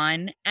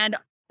someone. And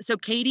so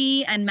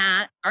Katie and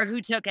Matt are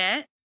who took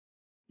it.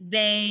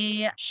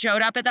 They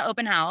showed up at the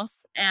open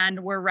house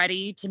and were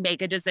ready to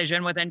make a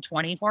decision within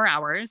 24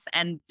 hours,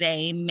 and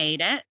they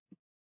made it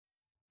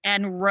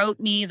and wrote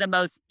me the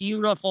most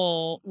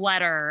beautiful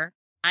letter.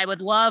 I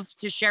would love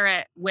to share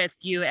it with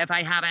you if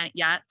I haven't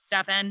yet,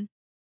 Stefan.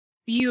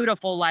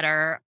 Beautiful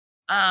letter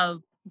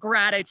of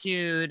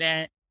gratitude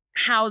and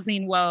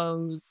housing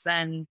woes.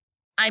 And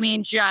I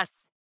mean,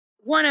 just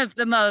one of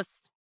the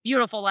most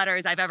beautiful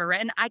letters I've ever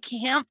written. I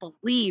can't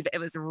believe it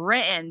was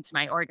written to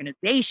my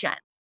organization.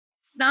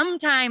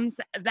 Sometimes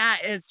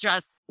that is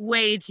just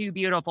way too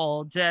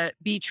beautiful to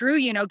be true,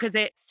 because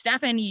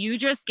Stefan, you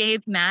just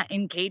gave Matt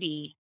and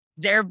Katie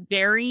their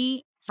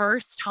very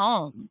first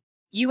home.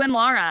 You and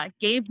Laura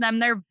gave them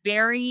their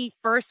very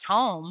first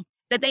home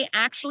that they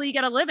actually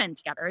get to live in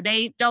together.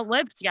 They don't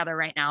live together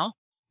right now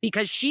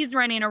because she's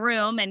renting a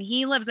room and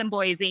he lives in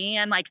Boise.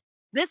 And like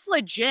this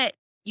legit,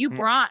 you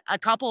brought a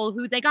couple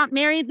who they got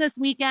married this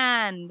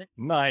weekend.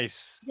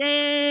 Nice.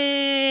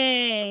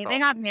 Yay. They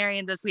got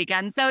married this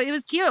weekend. So it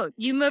was cute.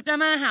 You moved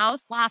them a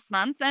house last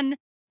month and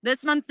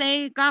this month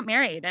they got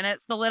married, and it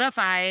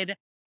solidified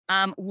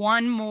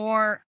one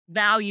more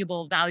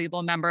valuable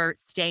member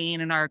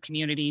staying in our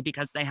community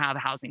because they have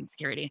housing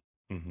security.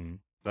 Mm-hmm.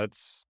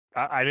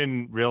 I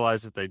didn't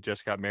realize that they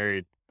just got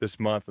married this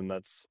month, and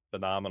that's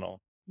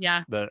phenomenal.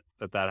 Yeah. That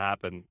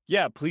happened.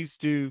 Yeah, please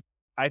do.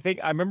 I think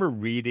I remember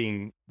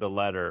reading the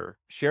letter.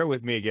 Share it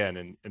with me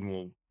again,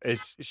 and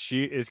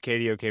is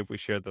Katie okay if we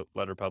share the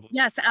letter publicly?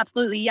 Yes,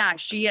 absolutely. Yeah,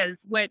 she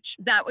is, which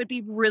that would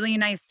be really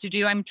nice to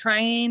do. I'm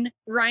trying,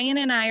 Ryan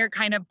and I are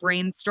kind of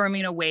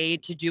brainstorming a way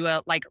to do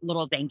a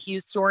little thank you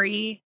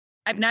story.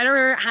 I've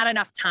never had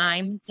enough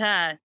time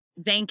to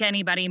thank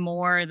anybody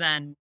more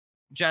than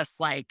just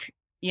I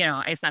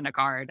send a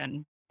card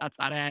and that's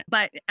about it.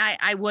 But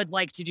I would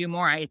like to do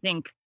more. I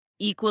think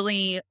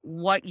equally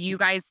what you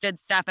guys did,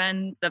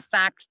 Stefan, the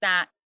fact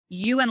that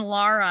you and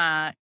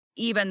Laura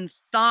even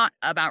thought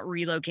about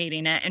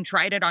relocating it and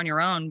tried it on your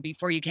own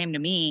before you came to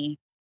me,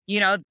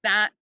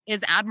 that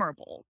is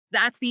admirable.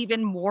 That's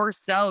even more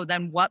so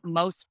than what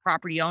most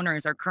property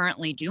owners are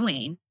currently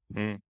doing.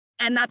 Mm.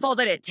 And that's all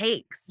that it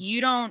takes.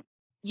 You don't,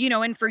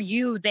 and for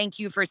you, thank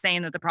you for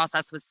saying that the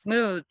process was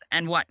smooth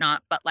and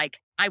whatnot. But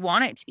I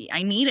want it to be.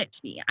 I need it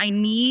to be. I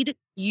need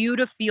you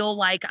to feel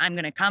like I'm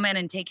going to come in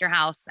and take your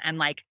house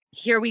and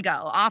here we go,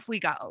 off we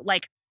go.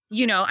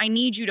 I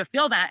need you to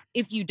feel that.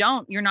 If you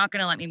don't, you're not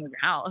going to let me move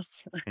your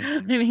house. I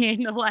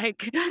mean,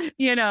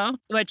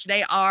 which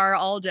they are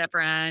all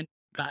different.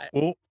 But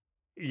well,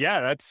 yeah,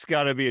 that's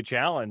got to be a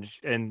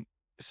challenge. And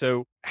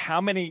so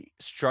how many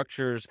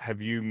structures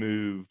have you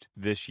moved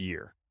this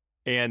year?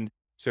 And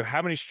so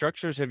how many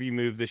structures have you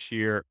moved this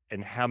year,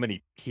 and how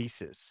many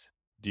pieces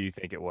do you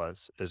think it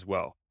was as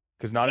well?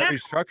 Because not every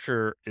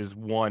structure is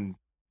one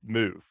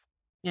move.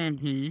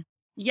 Mm-hmm.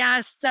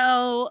 Yeah.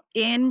 So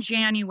in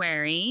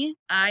January,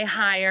 I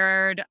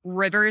hired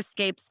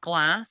Riverscapes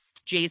Glass,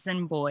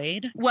 Jason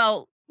Boyd.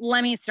 Well,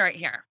 let me start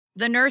here.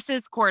 The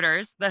nurses'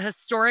 quarters, the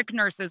historic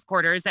nurses'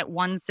 quarters at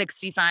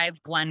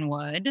 165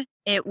 Glenwood.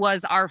 It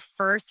was our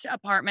first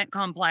apartment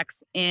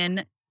complex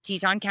in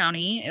Teton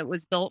County. It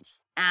was built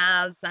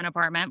as an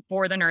apartment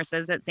for the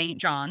nurses at St.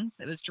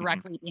 John's. It was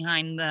directly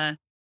behind the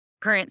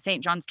current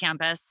St. John's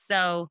campus.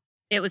 So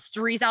it was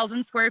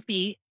 3,000 square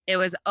feet. It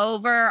was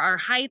over our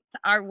height,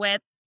 our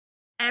width.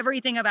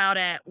 Everything about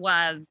it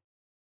was,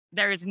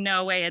 there's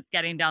no way it's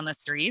getting down the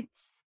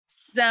streets.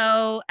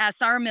 So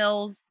SR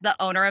Mills, the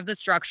owner of the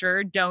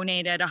structure,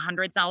 donated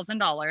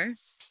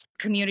 $100,000.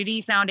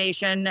 Community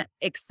Foundation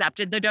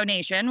accepted the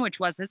donation, which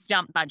was his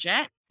dump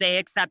budget. They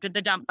accepted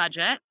the dump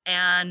budget,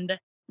 and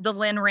the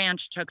Lynn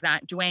Ranch took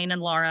that. Dwayne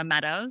and Laura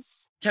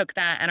Meadows took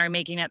that and are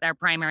making it their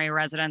primary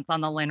residence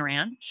on the Lynn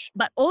Ranch.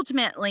 But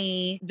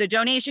ultimately, the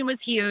donation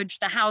was huge.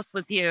 The house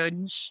was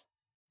huge.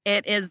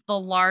 It is the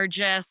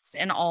largest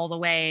in all the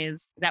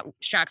ways that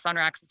Shacks on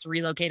Racks has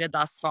relocated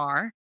thus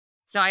far.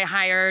 So I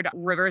hired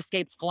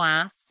Riverscapes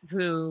Glass,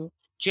 who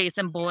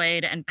Jason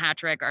Boyd and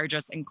Patrick are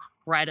just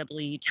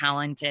incredibly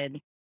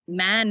talented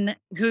men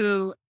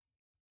who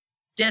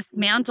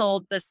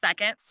dismantled the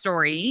second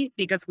story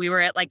because we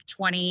were at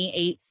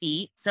 28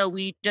 feet. So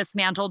we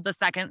dismantled the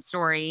second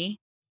story.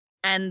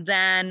 And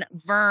then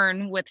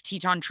Vern with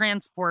Teton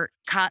Transport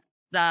cut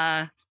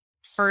the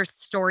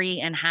first story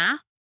in half.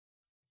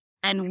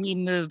 And we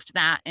moved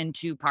that in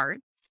two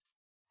parts.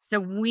 So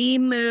we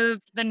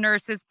moved the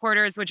nurses'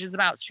 quarters, which is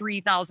about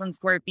 3,000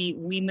 square feet.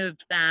 We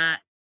moved that.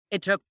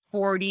 It took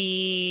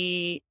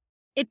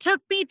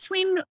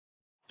between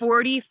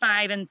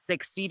 45 and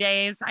 60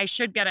 days. I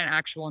should get an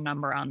actual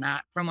number on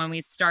that from when we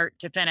start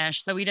to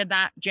finish. So we did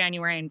that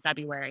January and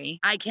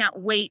February. I can't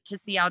wait to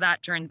see how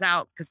that turns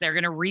out because they're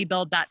going to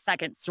rebuild that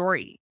second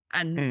story.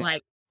 And Hmm.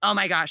 like, oh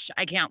my gosh,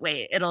 I can't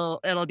wait.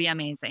 It'll be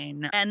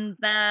amazing. And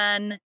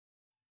then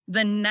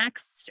the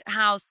next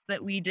house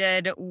that we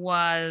did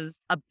was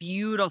a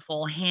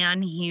beautiful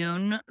hand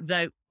hewn.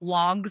 The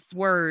logs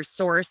were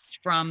sourced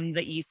from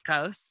the East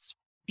Coast.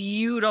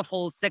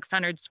 Beautiful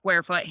 600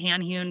 square foot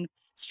hand hewn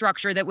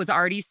structure that was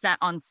already set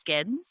on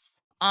skids.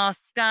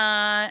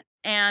 Oscar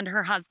and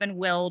her husband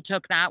Will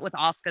took that with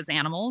Oscar's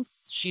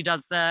animals. She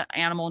does the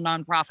animal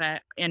nonprofit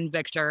in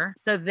Victor.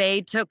 So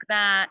they took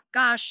that.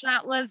 Gosh,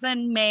 that was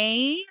in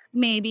May,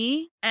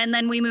 maybe. And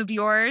then we moved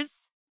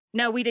yours.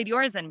 No, we did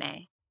yours in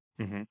May.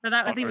 Mm-hmm. So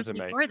that was even Ours in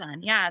May. before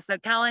then. Yeah. So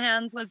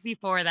Callahan's was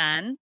before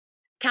then.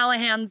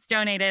 Callahan's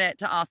donated it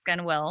to Oscar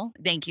and Will.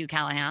 Thank you,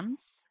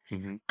 Callahan's.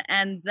 Mm-hmm.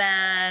 And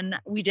then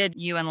we did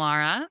you and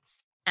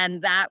Laura's.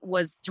 And that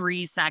was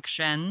 3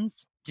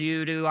 sections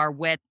due to our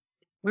width.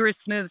 We were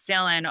smooth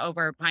sailing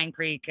over Pine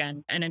Creek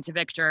and into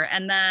Victor.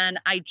 And then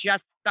I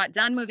just got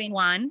done moving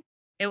one.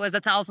 It was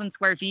 1,000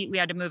 square feet. We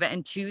had to move it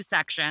in 2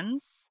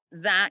 sections.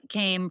 That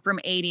came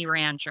from 80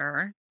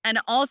 Rancher. And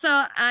also,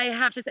 I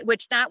have to say,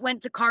 which that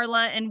went to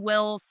Carla and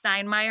Will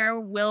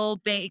Steinmeier,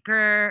 Will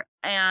Baker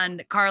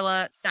and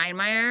Carla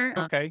Steinmeier.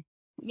 Okay.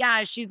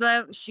 Yeah, she's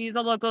a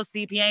local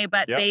CPA,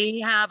 but Yep. they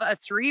have a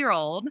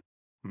 3-year-old,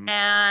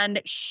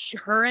 and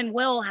her and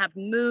Will have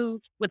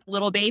moved with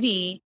little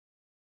baby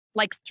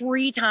like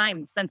 3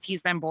 times since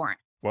he's been born.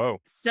 Whoa.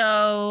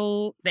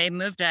 So they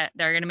moved it.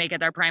 They're going to make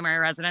it their primary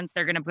residence.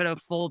 They're going to put a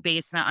full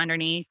basement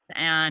underneath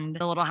and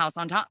a little house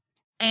on top.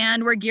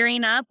 And we're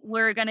gearing up.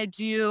 We're going to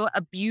do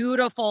a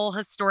beautiful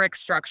historic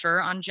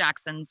structure on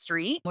Jackson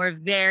Street. We're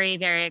very,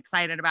 very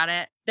excited about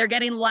it. They're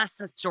getting less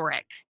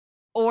historic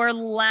or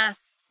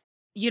less,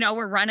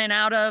 we're running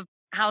out of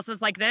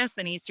houses like this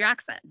in East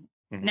Jackson.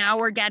 Mm-hmm. Now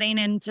we're getting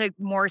into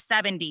more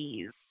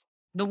 70s.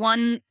 The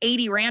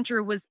 180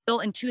 Rancher was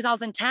built in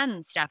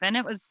 2010, Stefan.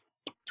 It was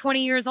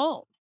 20 years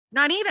old.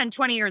 Not even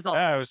 20 years old.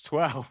 Yeah, it was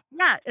 12.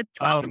 Yeah, it's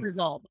 12 years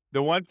old.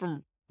 The one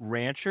from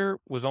Rancher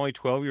was only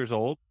 12 years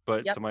old,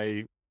 but Yep.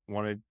 somebody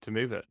wanted to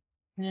move it.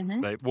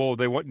 Mm-hmm.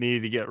 They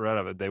needed to get rid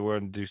of it. They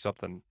wanted to do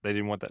something. They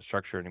didn't want that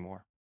structure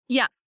anymore.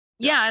 Yeah.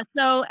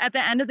 So at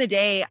the end of the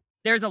day,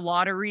 there's a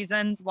lot of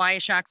reasons why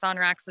Shacks on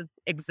Racks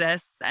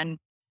exists. And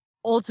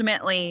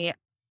ultimately,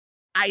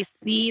 I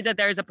see that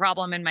there's a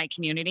problem in my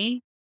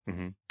community,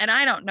 Mm-hmm. and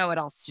I don't know what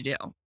else to do.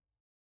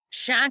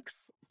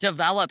 Shacks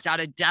developed out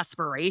of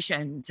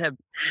desperation to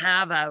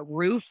have a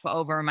roof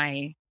over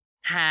my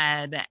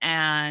head.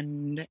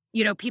 And,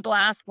 people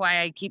ask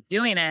why I keep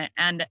doing it.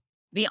 And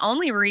the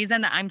only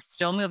reason that I'm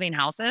still moving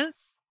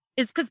houses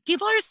is because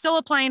people are still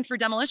applying for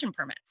demolition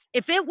permits.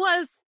 If it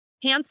was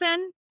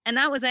Hanson and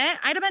that was it,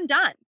 I'd have been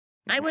done.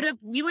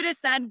 We would have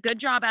said, good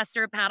job,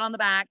 Esther, pat on the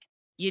back.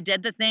 You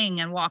did the thing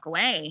and walk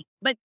away.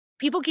 But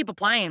people keep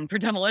applying for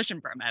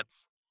demolition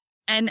permits.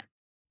 And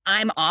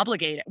I'm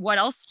obligated. What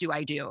else do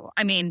I do?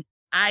 I mean,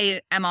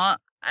 I'm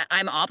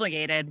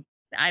obligated,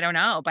 I don't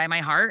know, by my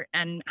heart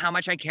and how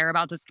much I care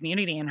about this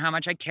community and how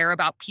much I care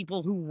about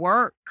people who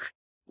work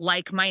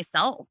like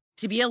myself.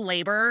 To be a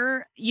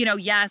laborer,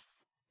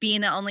 yes,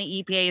 being the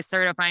only EPA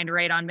certified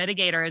radon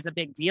mitigator is a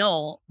big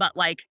deal, but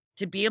like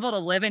to be able to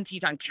live in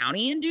Teton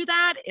County and do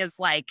that is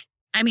like,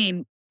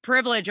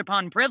 privilege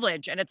upon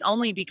privilege. And it's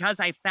only because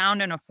I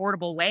found an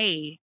affordable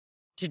way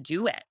to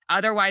do it.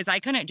 Otherwise, I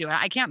couldn't do it.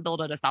 I can't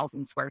build at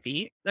 1,000 square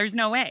feet. There's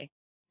no way.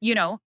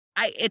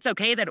 It's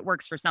okay that it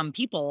works for some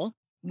people,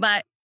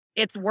 but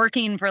it's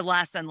working for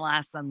less and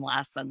less and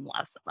less and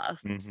less of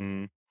us.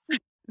 Mm-hmm.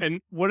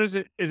 And what is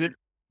it? Is it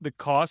the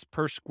cost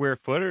per square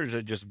foot, or is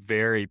it just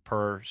vary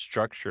per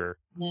structure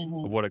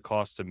of what it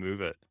costs to move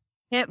it?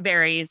 It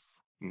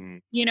varies.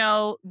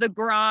 Mm-hmm. The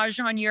garage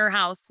on your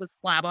house was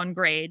slab on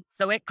grade,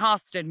 so it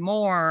costed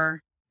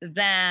more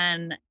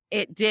than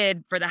it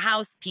did for the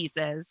house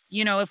pieces.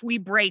 If we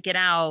break it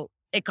out,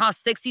 it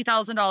cost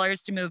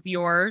 $60,000 to move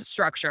your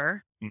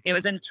structure. Mm-hmm. It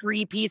was in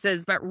 3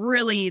 pieces, but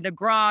really the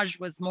garage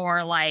was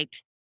more like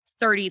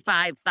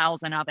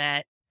 35,000 of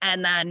it.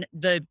 And then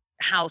the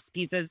house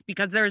pieces,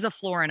 because there's a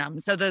floor in them.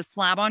 So the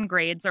slab on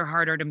grades are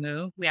harder to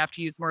move. We have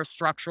to use more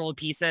structural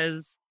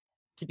pieces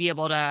to be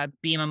able to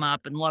beam them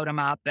up and load them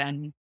up,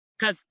 and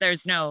because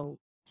there's no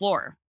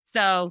floor.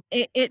 So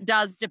it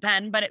does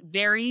depend, but it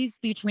varies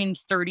between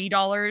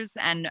 $30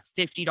 and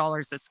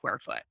 $50 a square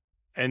foot.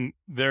 And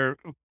their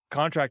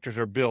contractors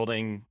are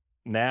building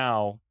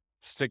now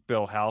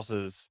stick-built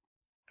houses,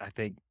 I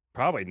think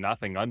probably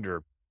nothing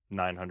under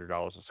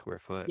 $900 a square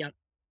foot.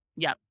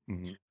 Yep.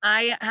 Mm-hmm.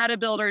 I had a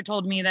builder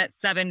told me that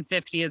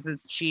 $750 is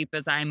as cheap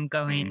as I'm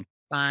going to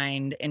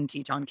find in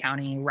Teton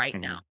County right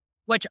now,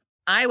 which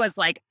I was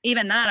like,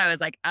 even that, I was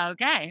like,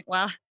 okay,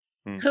 well,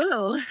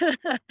 who?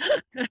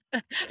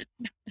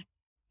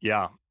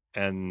 Yeah.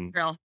 And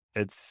Girl.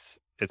 It's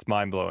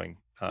mind blowing.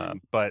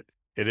 But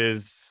it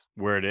is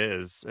where it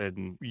is.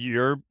 And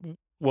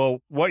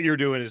what you're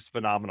doing is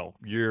phenomenal.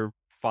 You're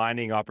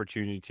finding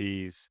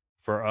opportunities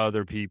for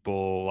other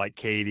people like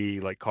Katie,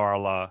 like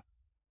Carla,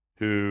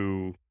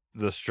 who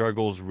the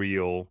struggle's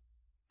real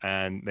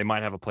and they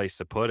might have a place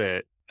to put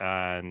it.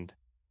 And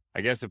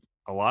I guess if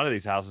a lot of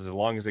these houses, as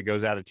long as it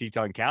goes out of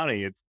Teton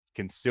County, it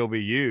can still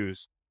be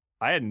used.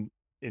 I hadn't,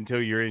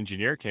 until your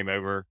engineer came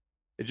over.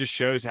 It just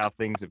shows how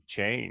things have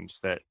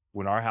changed, that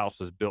when our house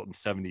was built in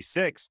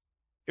 76,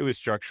 it was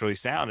structurally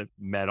sound. It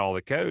met all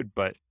the code.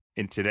 But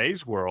in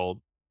today's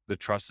world, the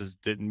trusses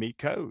didn't meet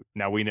code.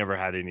 Now, we never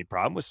had any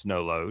problem with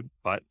snow load,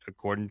 but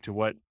according to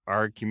what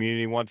our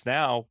community wants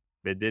now,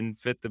 it didn't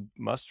fit the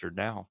mustard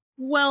now.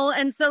 Well,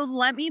 and so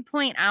let me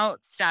point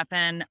out,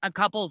 Stefan, a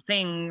couple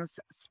things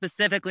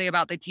specifically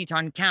about the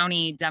Teton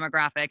County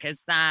demographic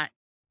is that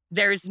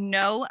there's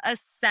no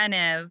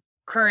incentive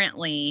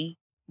currently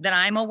that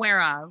I'm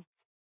aware of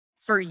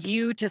for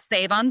you to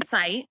save on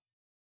site,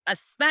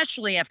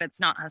 especially if it's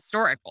not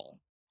historical.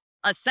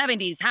 A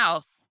 70s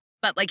house,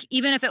 but like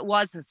even if it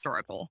was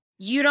historical,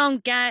 you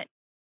don't get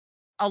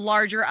a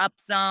larger up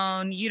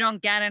zone. You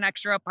don't get an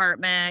extra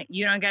apartment.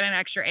 You don't get an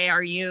extra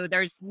ARU.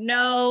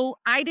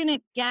 I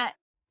didn't get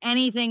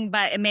anything,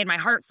 but it made my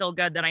heart feel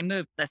good that I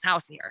moved this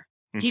house here.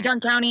 Teton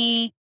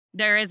County,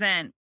 there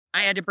isn't.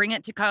 I had to bring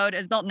it to code. It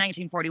was built in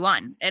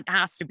 1941. It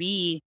has to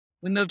be,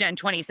 we moved it in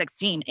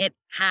 2016. It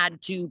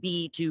had to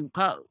be to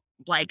code,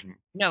 like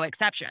no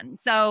exception.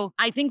 So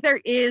I think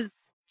there is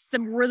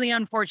some really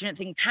unfortunate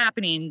things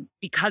happening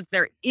because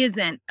there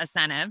isn't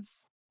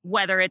incentives,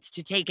 whether it's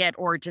to take it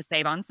or to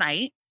save on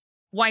site.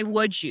 Why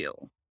would you?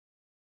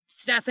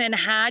 Stefan,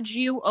 had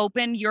you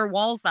opened your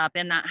walls up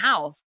in that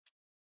house,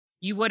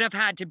 you would have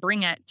had to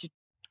bring it to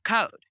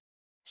code.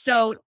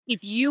 So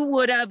if you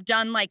would have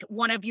done like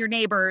one of your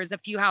neighbors a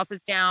few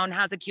houses down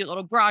has a cute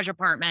little garage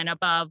apartment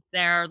above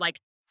there, like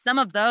some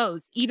of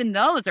those, even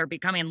those are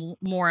becoming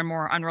more and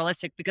more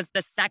unrealistic because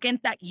the second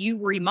that you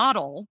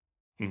remodel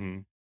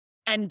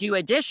and do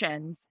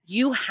additions,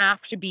 you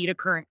have to be to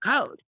current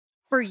code.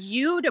 For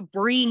you to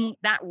bring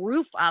that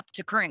roof up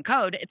to current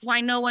code, it's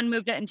why no one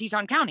moved it in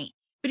Teton County.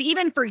 But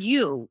even for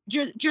you,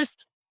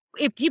 just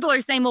if people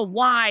are saying, well,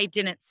 why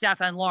didn't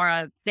Steph and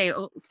Laura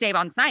save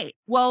on site?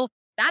 Well,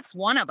 that's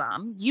one of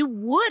them. You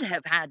would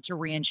have had to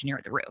re-engineer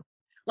the roof.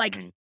 Like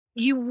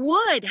you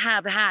would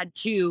have had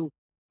to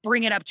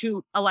bring it up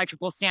to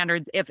electrical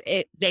standards if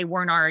they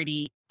weren't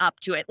already up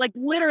to it. Like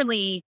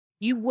literally,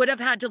 you would have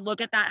had to look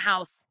at that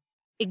house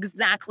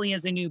exactly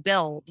as a new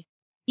build,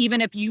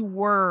 even if you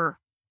were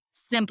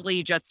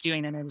simply just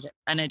doing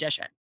an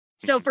addition.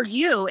 So for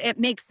you, it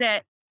makes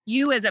it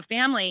you as a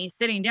family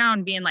sitting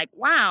down being like,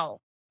 wow,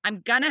 I'm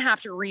going to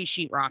have to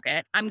re-sheetrock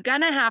it. I'm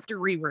going to have to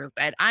re-roof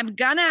it. I'm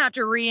going to have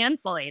to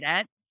re-insulate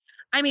it.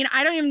 I mean,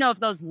 I don't even know if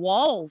those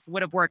walls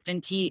would have worked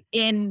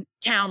in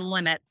town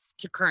limits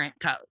to current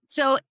code.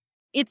 So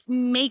it's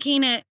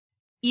making it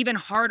even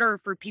harder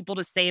for people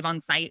to save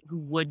on site who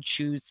would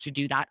choose to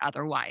do that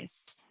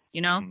otherwise,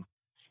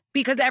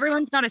 because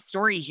everyone's got a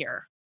story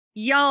here.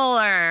 Y'all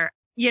are,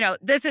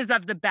 this is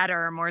of the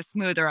better, more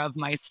smoother of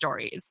my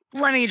stories.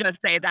 Let me just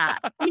say that,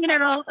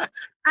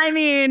 I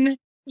mean,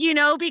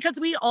 because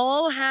we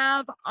all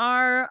have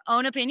our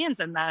own opinions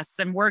in this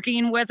and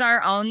working with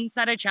our own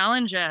set of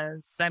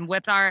challenges and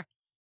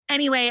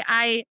anyway,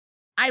 I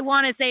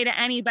want to say to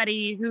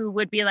anybody who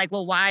would be like,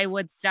 well, why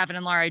would Stefan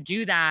and Laura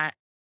do that?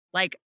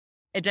 Like,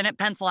 it didn't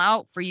pencil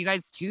out for you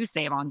guys to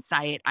save on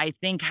site. I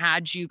think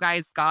had you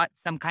guys got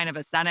some kind of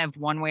incentive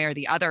one way or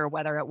the other,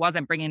 whether it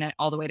wasn't bringing it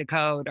all the way to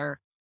code or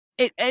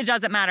it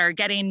doesn't matter,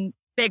 getting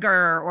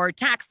bigger or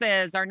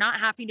taxes or not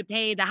having to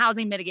pay the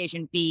housing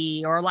mitigation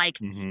fee or like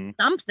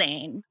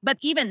something. But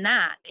even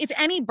that, if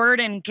any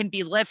burden can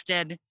be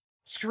lifted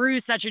through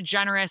such a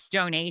generous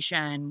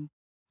donation,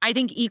 I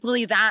think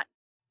equally that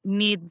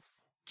needs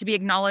to be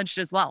acknowledged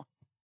as well.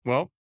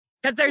 Well,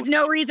 because there's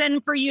no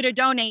reason for you to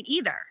donate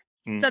either.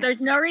 So there's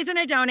no reason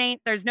to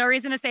donate. There's no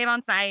reason to save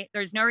on site.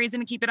 There's no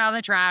reason to keep it out of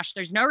the trash.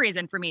 There's no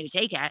reason for me to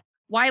take it.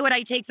 Why would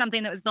I take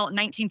something that was built in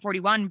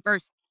 1941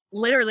 versus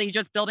literally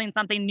just building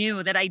something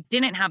new that I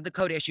didn't have the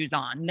code issues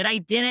on, that I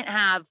didn't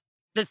have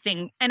the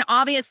thing? And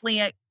obviously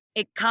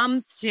it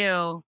comes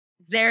to,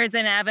 there's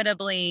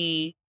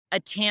inevitably a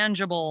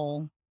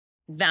tangible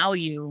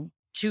value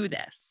to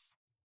this.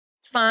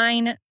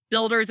 Fine,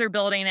 builders are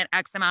building at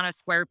X amount of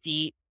square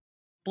feet,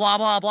 blah,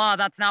 blah, blah.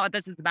 That's not what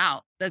this is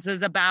about. This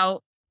is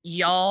about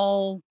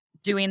y'all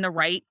doing the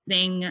right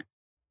thing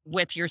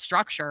with your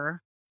structure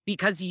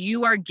because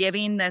you are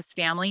giving this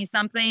family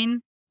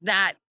something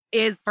that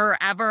is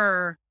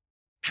forever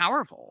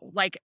powerful,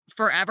 like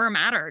forever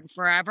mattered,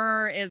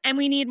 forever is. And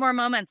we need more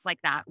moments like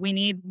that. We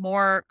need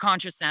more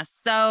consciousness.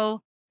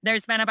 So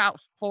there's been about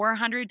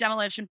 400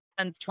 demolitions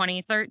since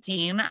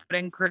 2013. I would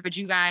encourage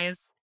you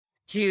guys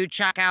to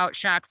check out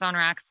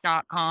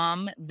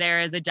shacksonracks.com.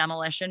 There is a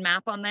demolition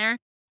map on there.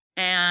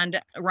 And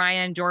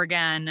Ryan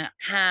Dorgan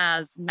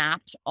has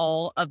mapped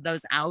all of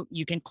those out.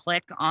 You can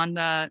click on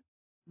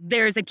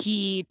there's a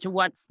key to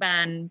what's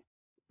been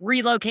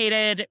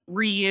relocated,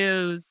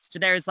 reused.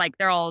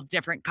 They're all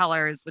different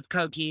colors with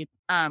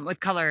with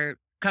color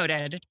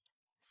coded.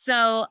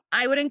 So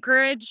I would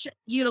encourage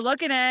you to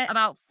look at it.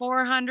 About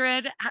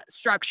 400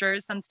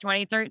 structures since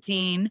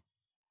 2013.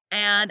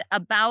 And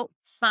about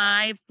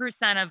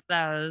 5% of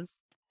those,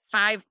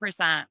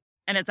 5%,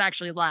 and it's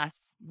actually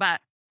less, but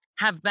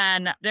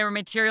their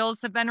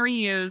materials have been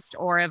reused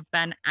or have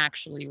been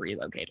actually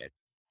relocated.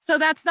 So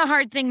that's the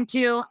hard thing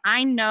too.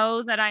 I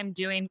know that I'm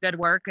doing good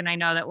work and I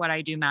know that what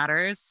I do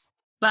matters,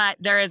 but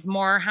there is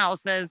more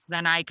houses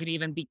than I could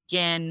even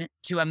begin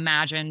to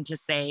imagine to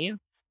save.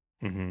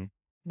 Mm-hmm.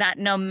 That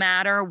no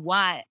matter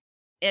what,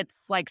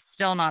 it's like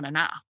still not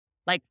enough.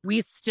 Like we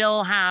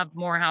still have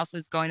more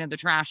houses going to the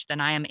trash than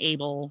I am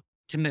able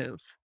to move.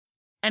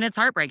 And it's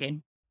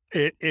heartbreaking.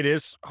 It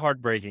is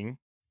heartbreaking,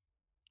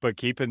 but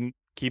keep in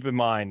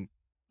mind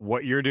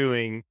what you're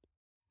doing,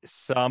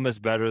 some is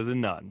better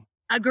than none.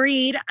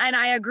 Agreed. And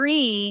I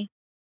agree.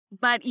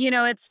 But,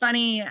 it's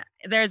funny.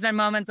 There's been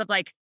moments of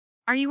like,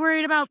 are you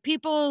worried about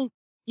people,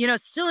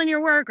 still in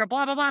your work or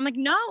blah, blah, blah? I'm like,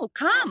 no,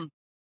 come.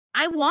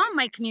 I want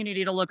my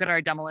community to look at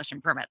our demolition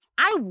permits.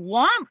 I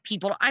want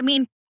people.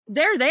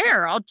 They're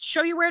there. I'll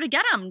show you where to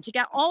get them to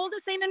get all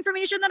the same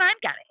information that I'm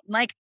getting.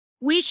 Like,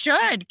 we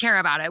should care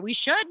about it. We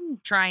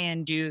should try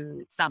and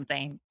do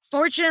something.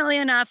 Fortunately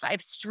enough,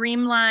 I've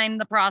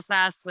streamlined the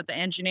process with the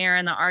engineer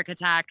and the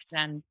architect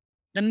and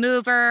the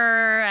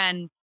mover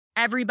and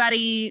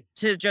everybody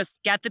to just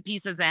get the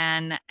pieces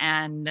in,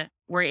 and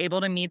we're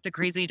able to meet the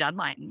crazy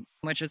deadlines,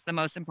 which is the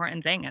most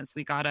important thing. Is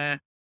we gotta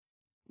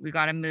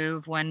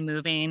move when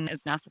moving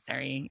is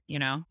necessary,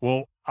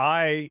 Well,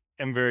 I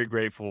am very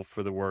grateful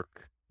for the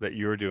work that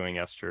you're doing,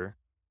 Esther.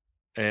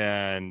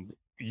 And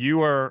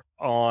you're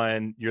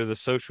the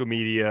social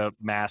media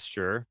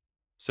master.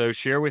 So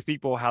share with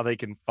people how they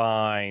can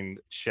find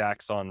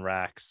Shacks on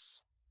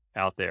Racks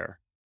out there.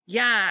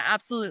 Yeah,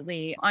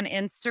 absolutely. On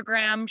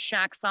Instagram,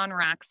 Shacks on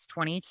Racks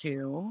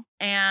 22.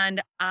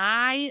 And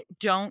I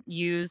don't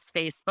use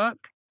Facebook.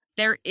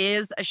 There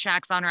is a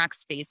Shacks on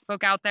Racks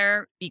Facebook out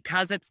there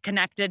because it's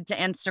connected to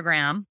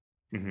Instagram.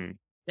 Mm-hmm.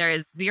 There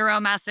is 0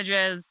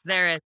 messages.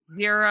 There is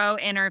 0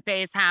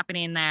 interface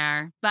happening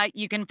there. But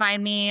you can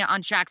find me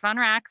on Shacks on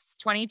Racks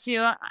 22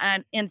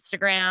 on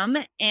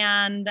Instagram,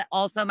 and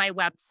also my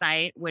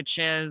website, which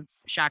is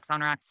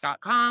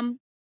shacksonracks.com.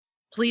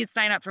 Please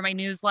sign up for my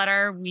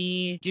newsletter.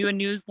 We do a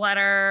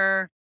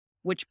newsletter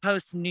which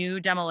posts new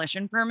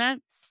demolition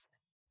permits,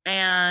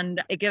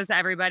 and it gives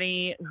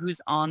everybody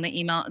who's on the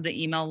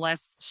email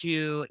list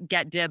to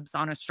get dibs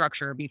on a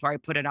structure before I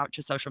put it out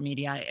to social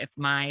media. If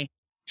my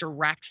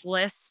direct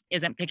list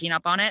isn't picking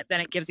up on it,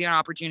 then it gives you an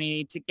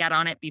opportunity to get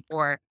on it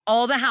before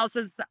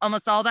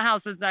almost all the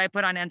houses that I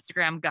put on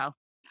Instagram go.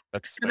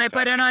 And I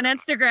put it on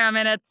Instagram,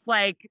 and it's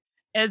like,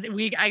 I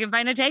can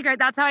find a taker.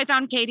 That's how I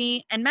found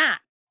Katie and Matt.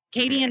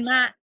 Katie and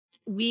Matt,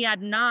 we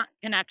had not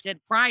connected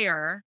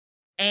prior,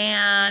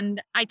 and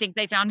I think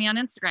they found me on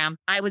Instagram.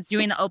 I was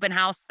doing the open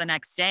house the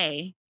next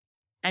day,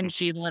 and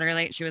she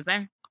was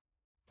there.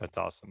 That's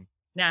awesome.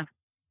 Yeah.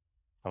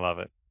 I love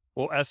it.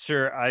 Well,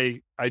 Esther,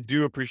 I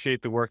do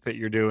appreciate the work that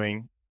you're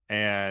doing,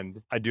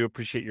 and I do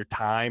appreciate your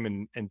time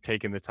and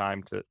taking the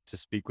time to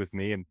speak with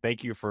me. And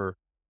thank you for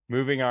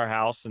moving our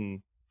house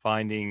and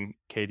finding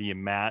Katie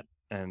and Matt.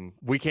 And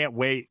we can't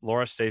wait.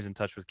 Laura stays in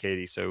touch with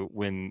Katie. So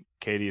when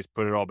Katie has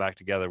put it all back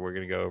together, we're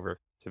going to go over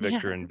to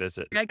Victor and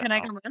visit. Can I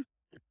come in?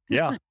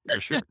 Yeah, for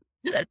sure.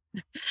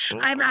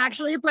 I'm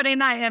actually putting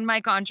that in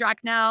my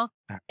contract now,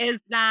 is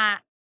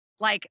that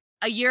like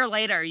a year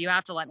later, you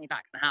have to let me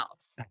back in the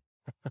house.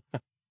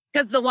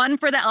 Because the one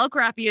for the elk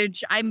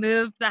refuge, I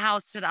moved the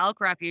house to the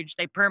elk refuge.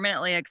 They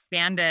permanently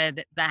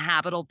expanded the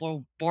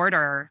habitable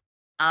border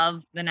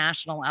of the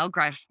National Elk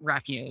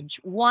Refuge.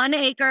 1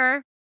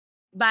 acre,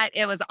 but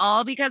it was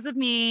all because of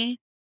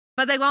me.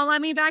 But they won't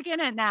let me back in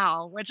it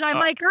now, which I'm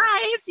like,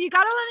 Christ, you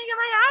got to let me get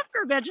my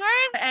after,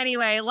 bitches.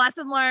 Anyway,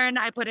 lesson learned.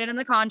 I put it in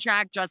the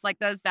contract, just like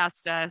those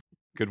Vestas.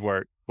 Good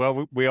work.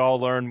 Well, we all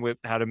learn with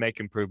how to make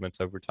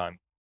improvements over time.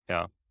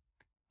 Yeah.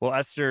 Well,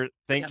 Esther,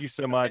 thank you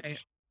so much. Okay.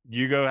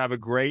 You go have a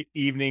great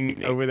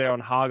evening over there on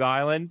Hog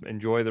Island.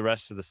 Enjoy the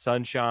rest of the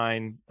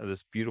sunshine of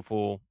this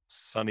beautiful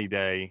sunny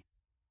day.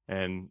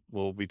 And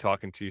we'll be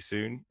talking to you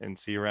soon and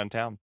see you around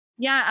town.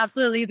 Yeah,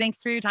 absolutely.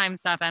 Thanks for your time,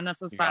 Stefan.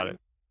 This was fun.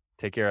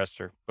 Take care,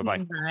 Esther.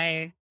 Bye-bye.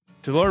 Bye.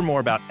 To learn more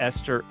about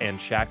Esther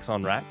and Shacks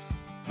on Racks,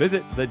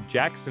 visit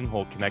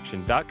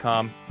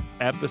thejacksonholeconnection.com,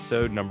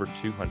 episode number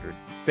 200.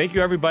 Thank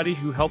you, everybody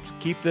who helps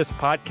keep this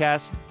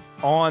podcast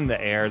on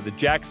the air, The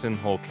Jackson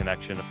Hole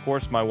Connection. Of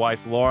course, my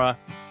wife, Laura,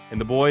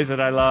 and the boys that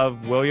I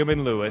love, William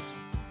and Lewis,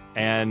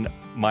 and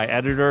my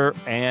editor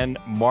and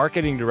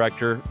marketing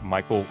director,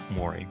 Michael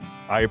Morey.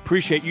 I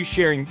appreciate you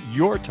sharing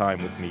your time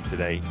with me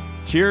today.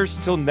 Cheers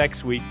till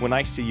next week when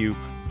I see you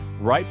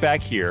right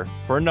back here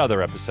for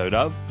another episode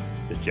of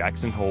The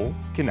Jackson Hole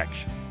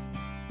Connection.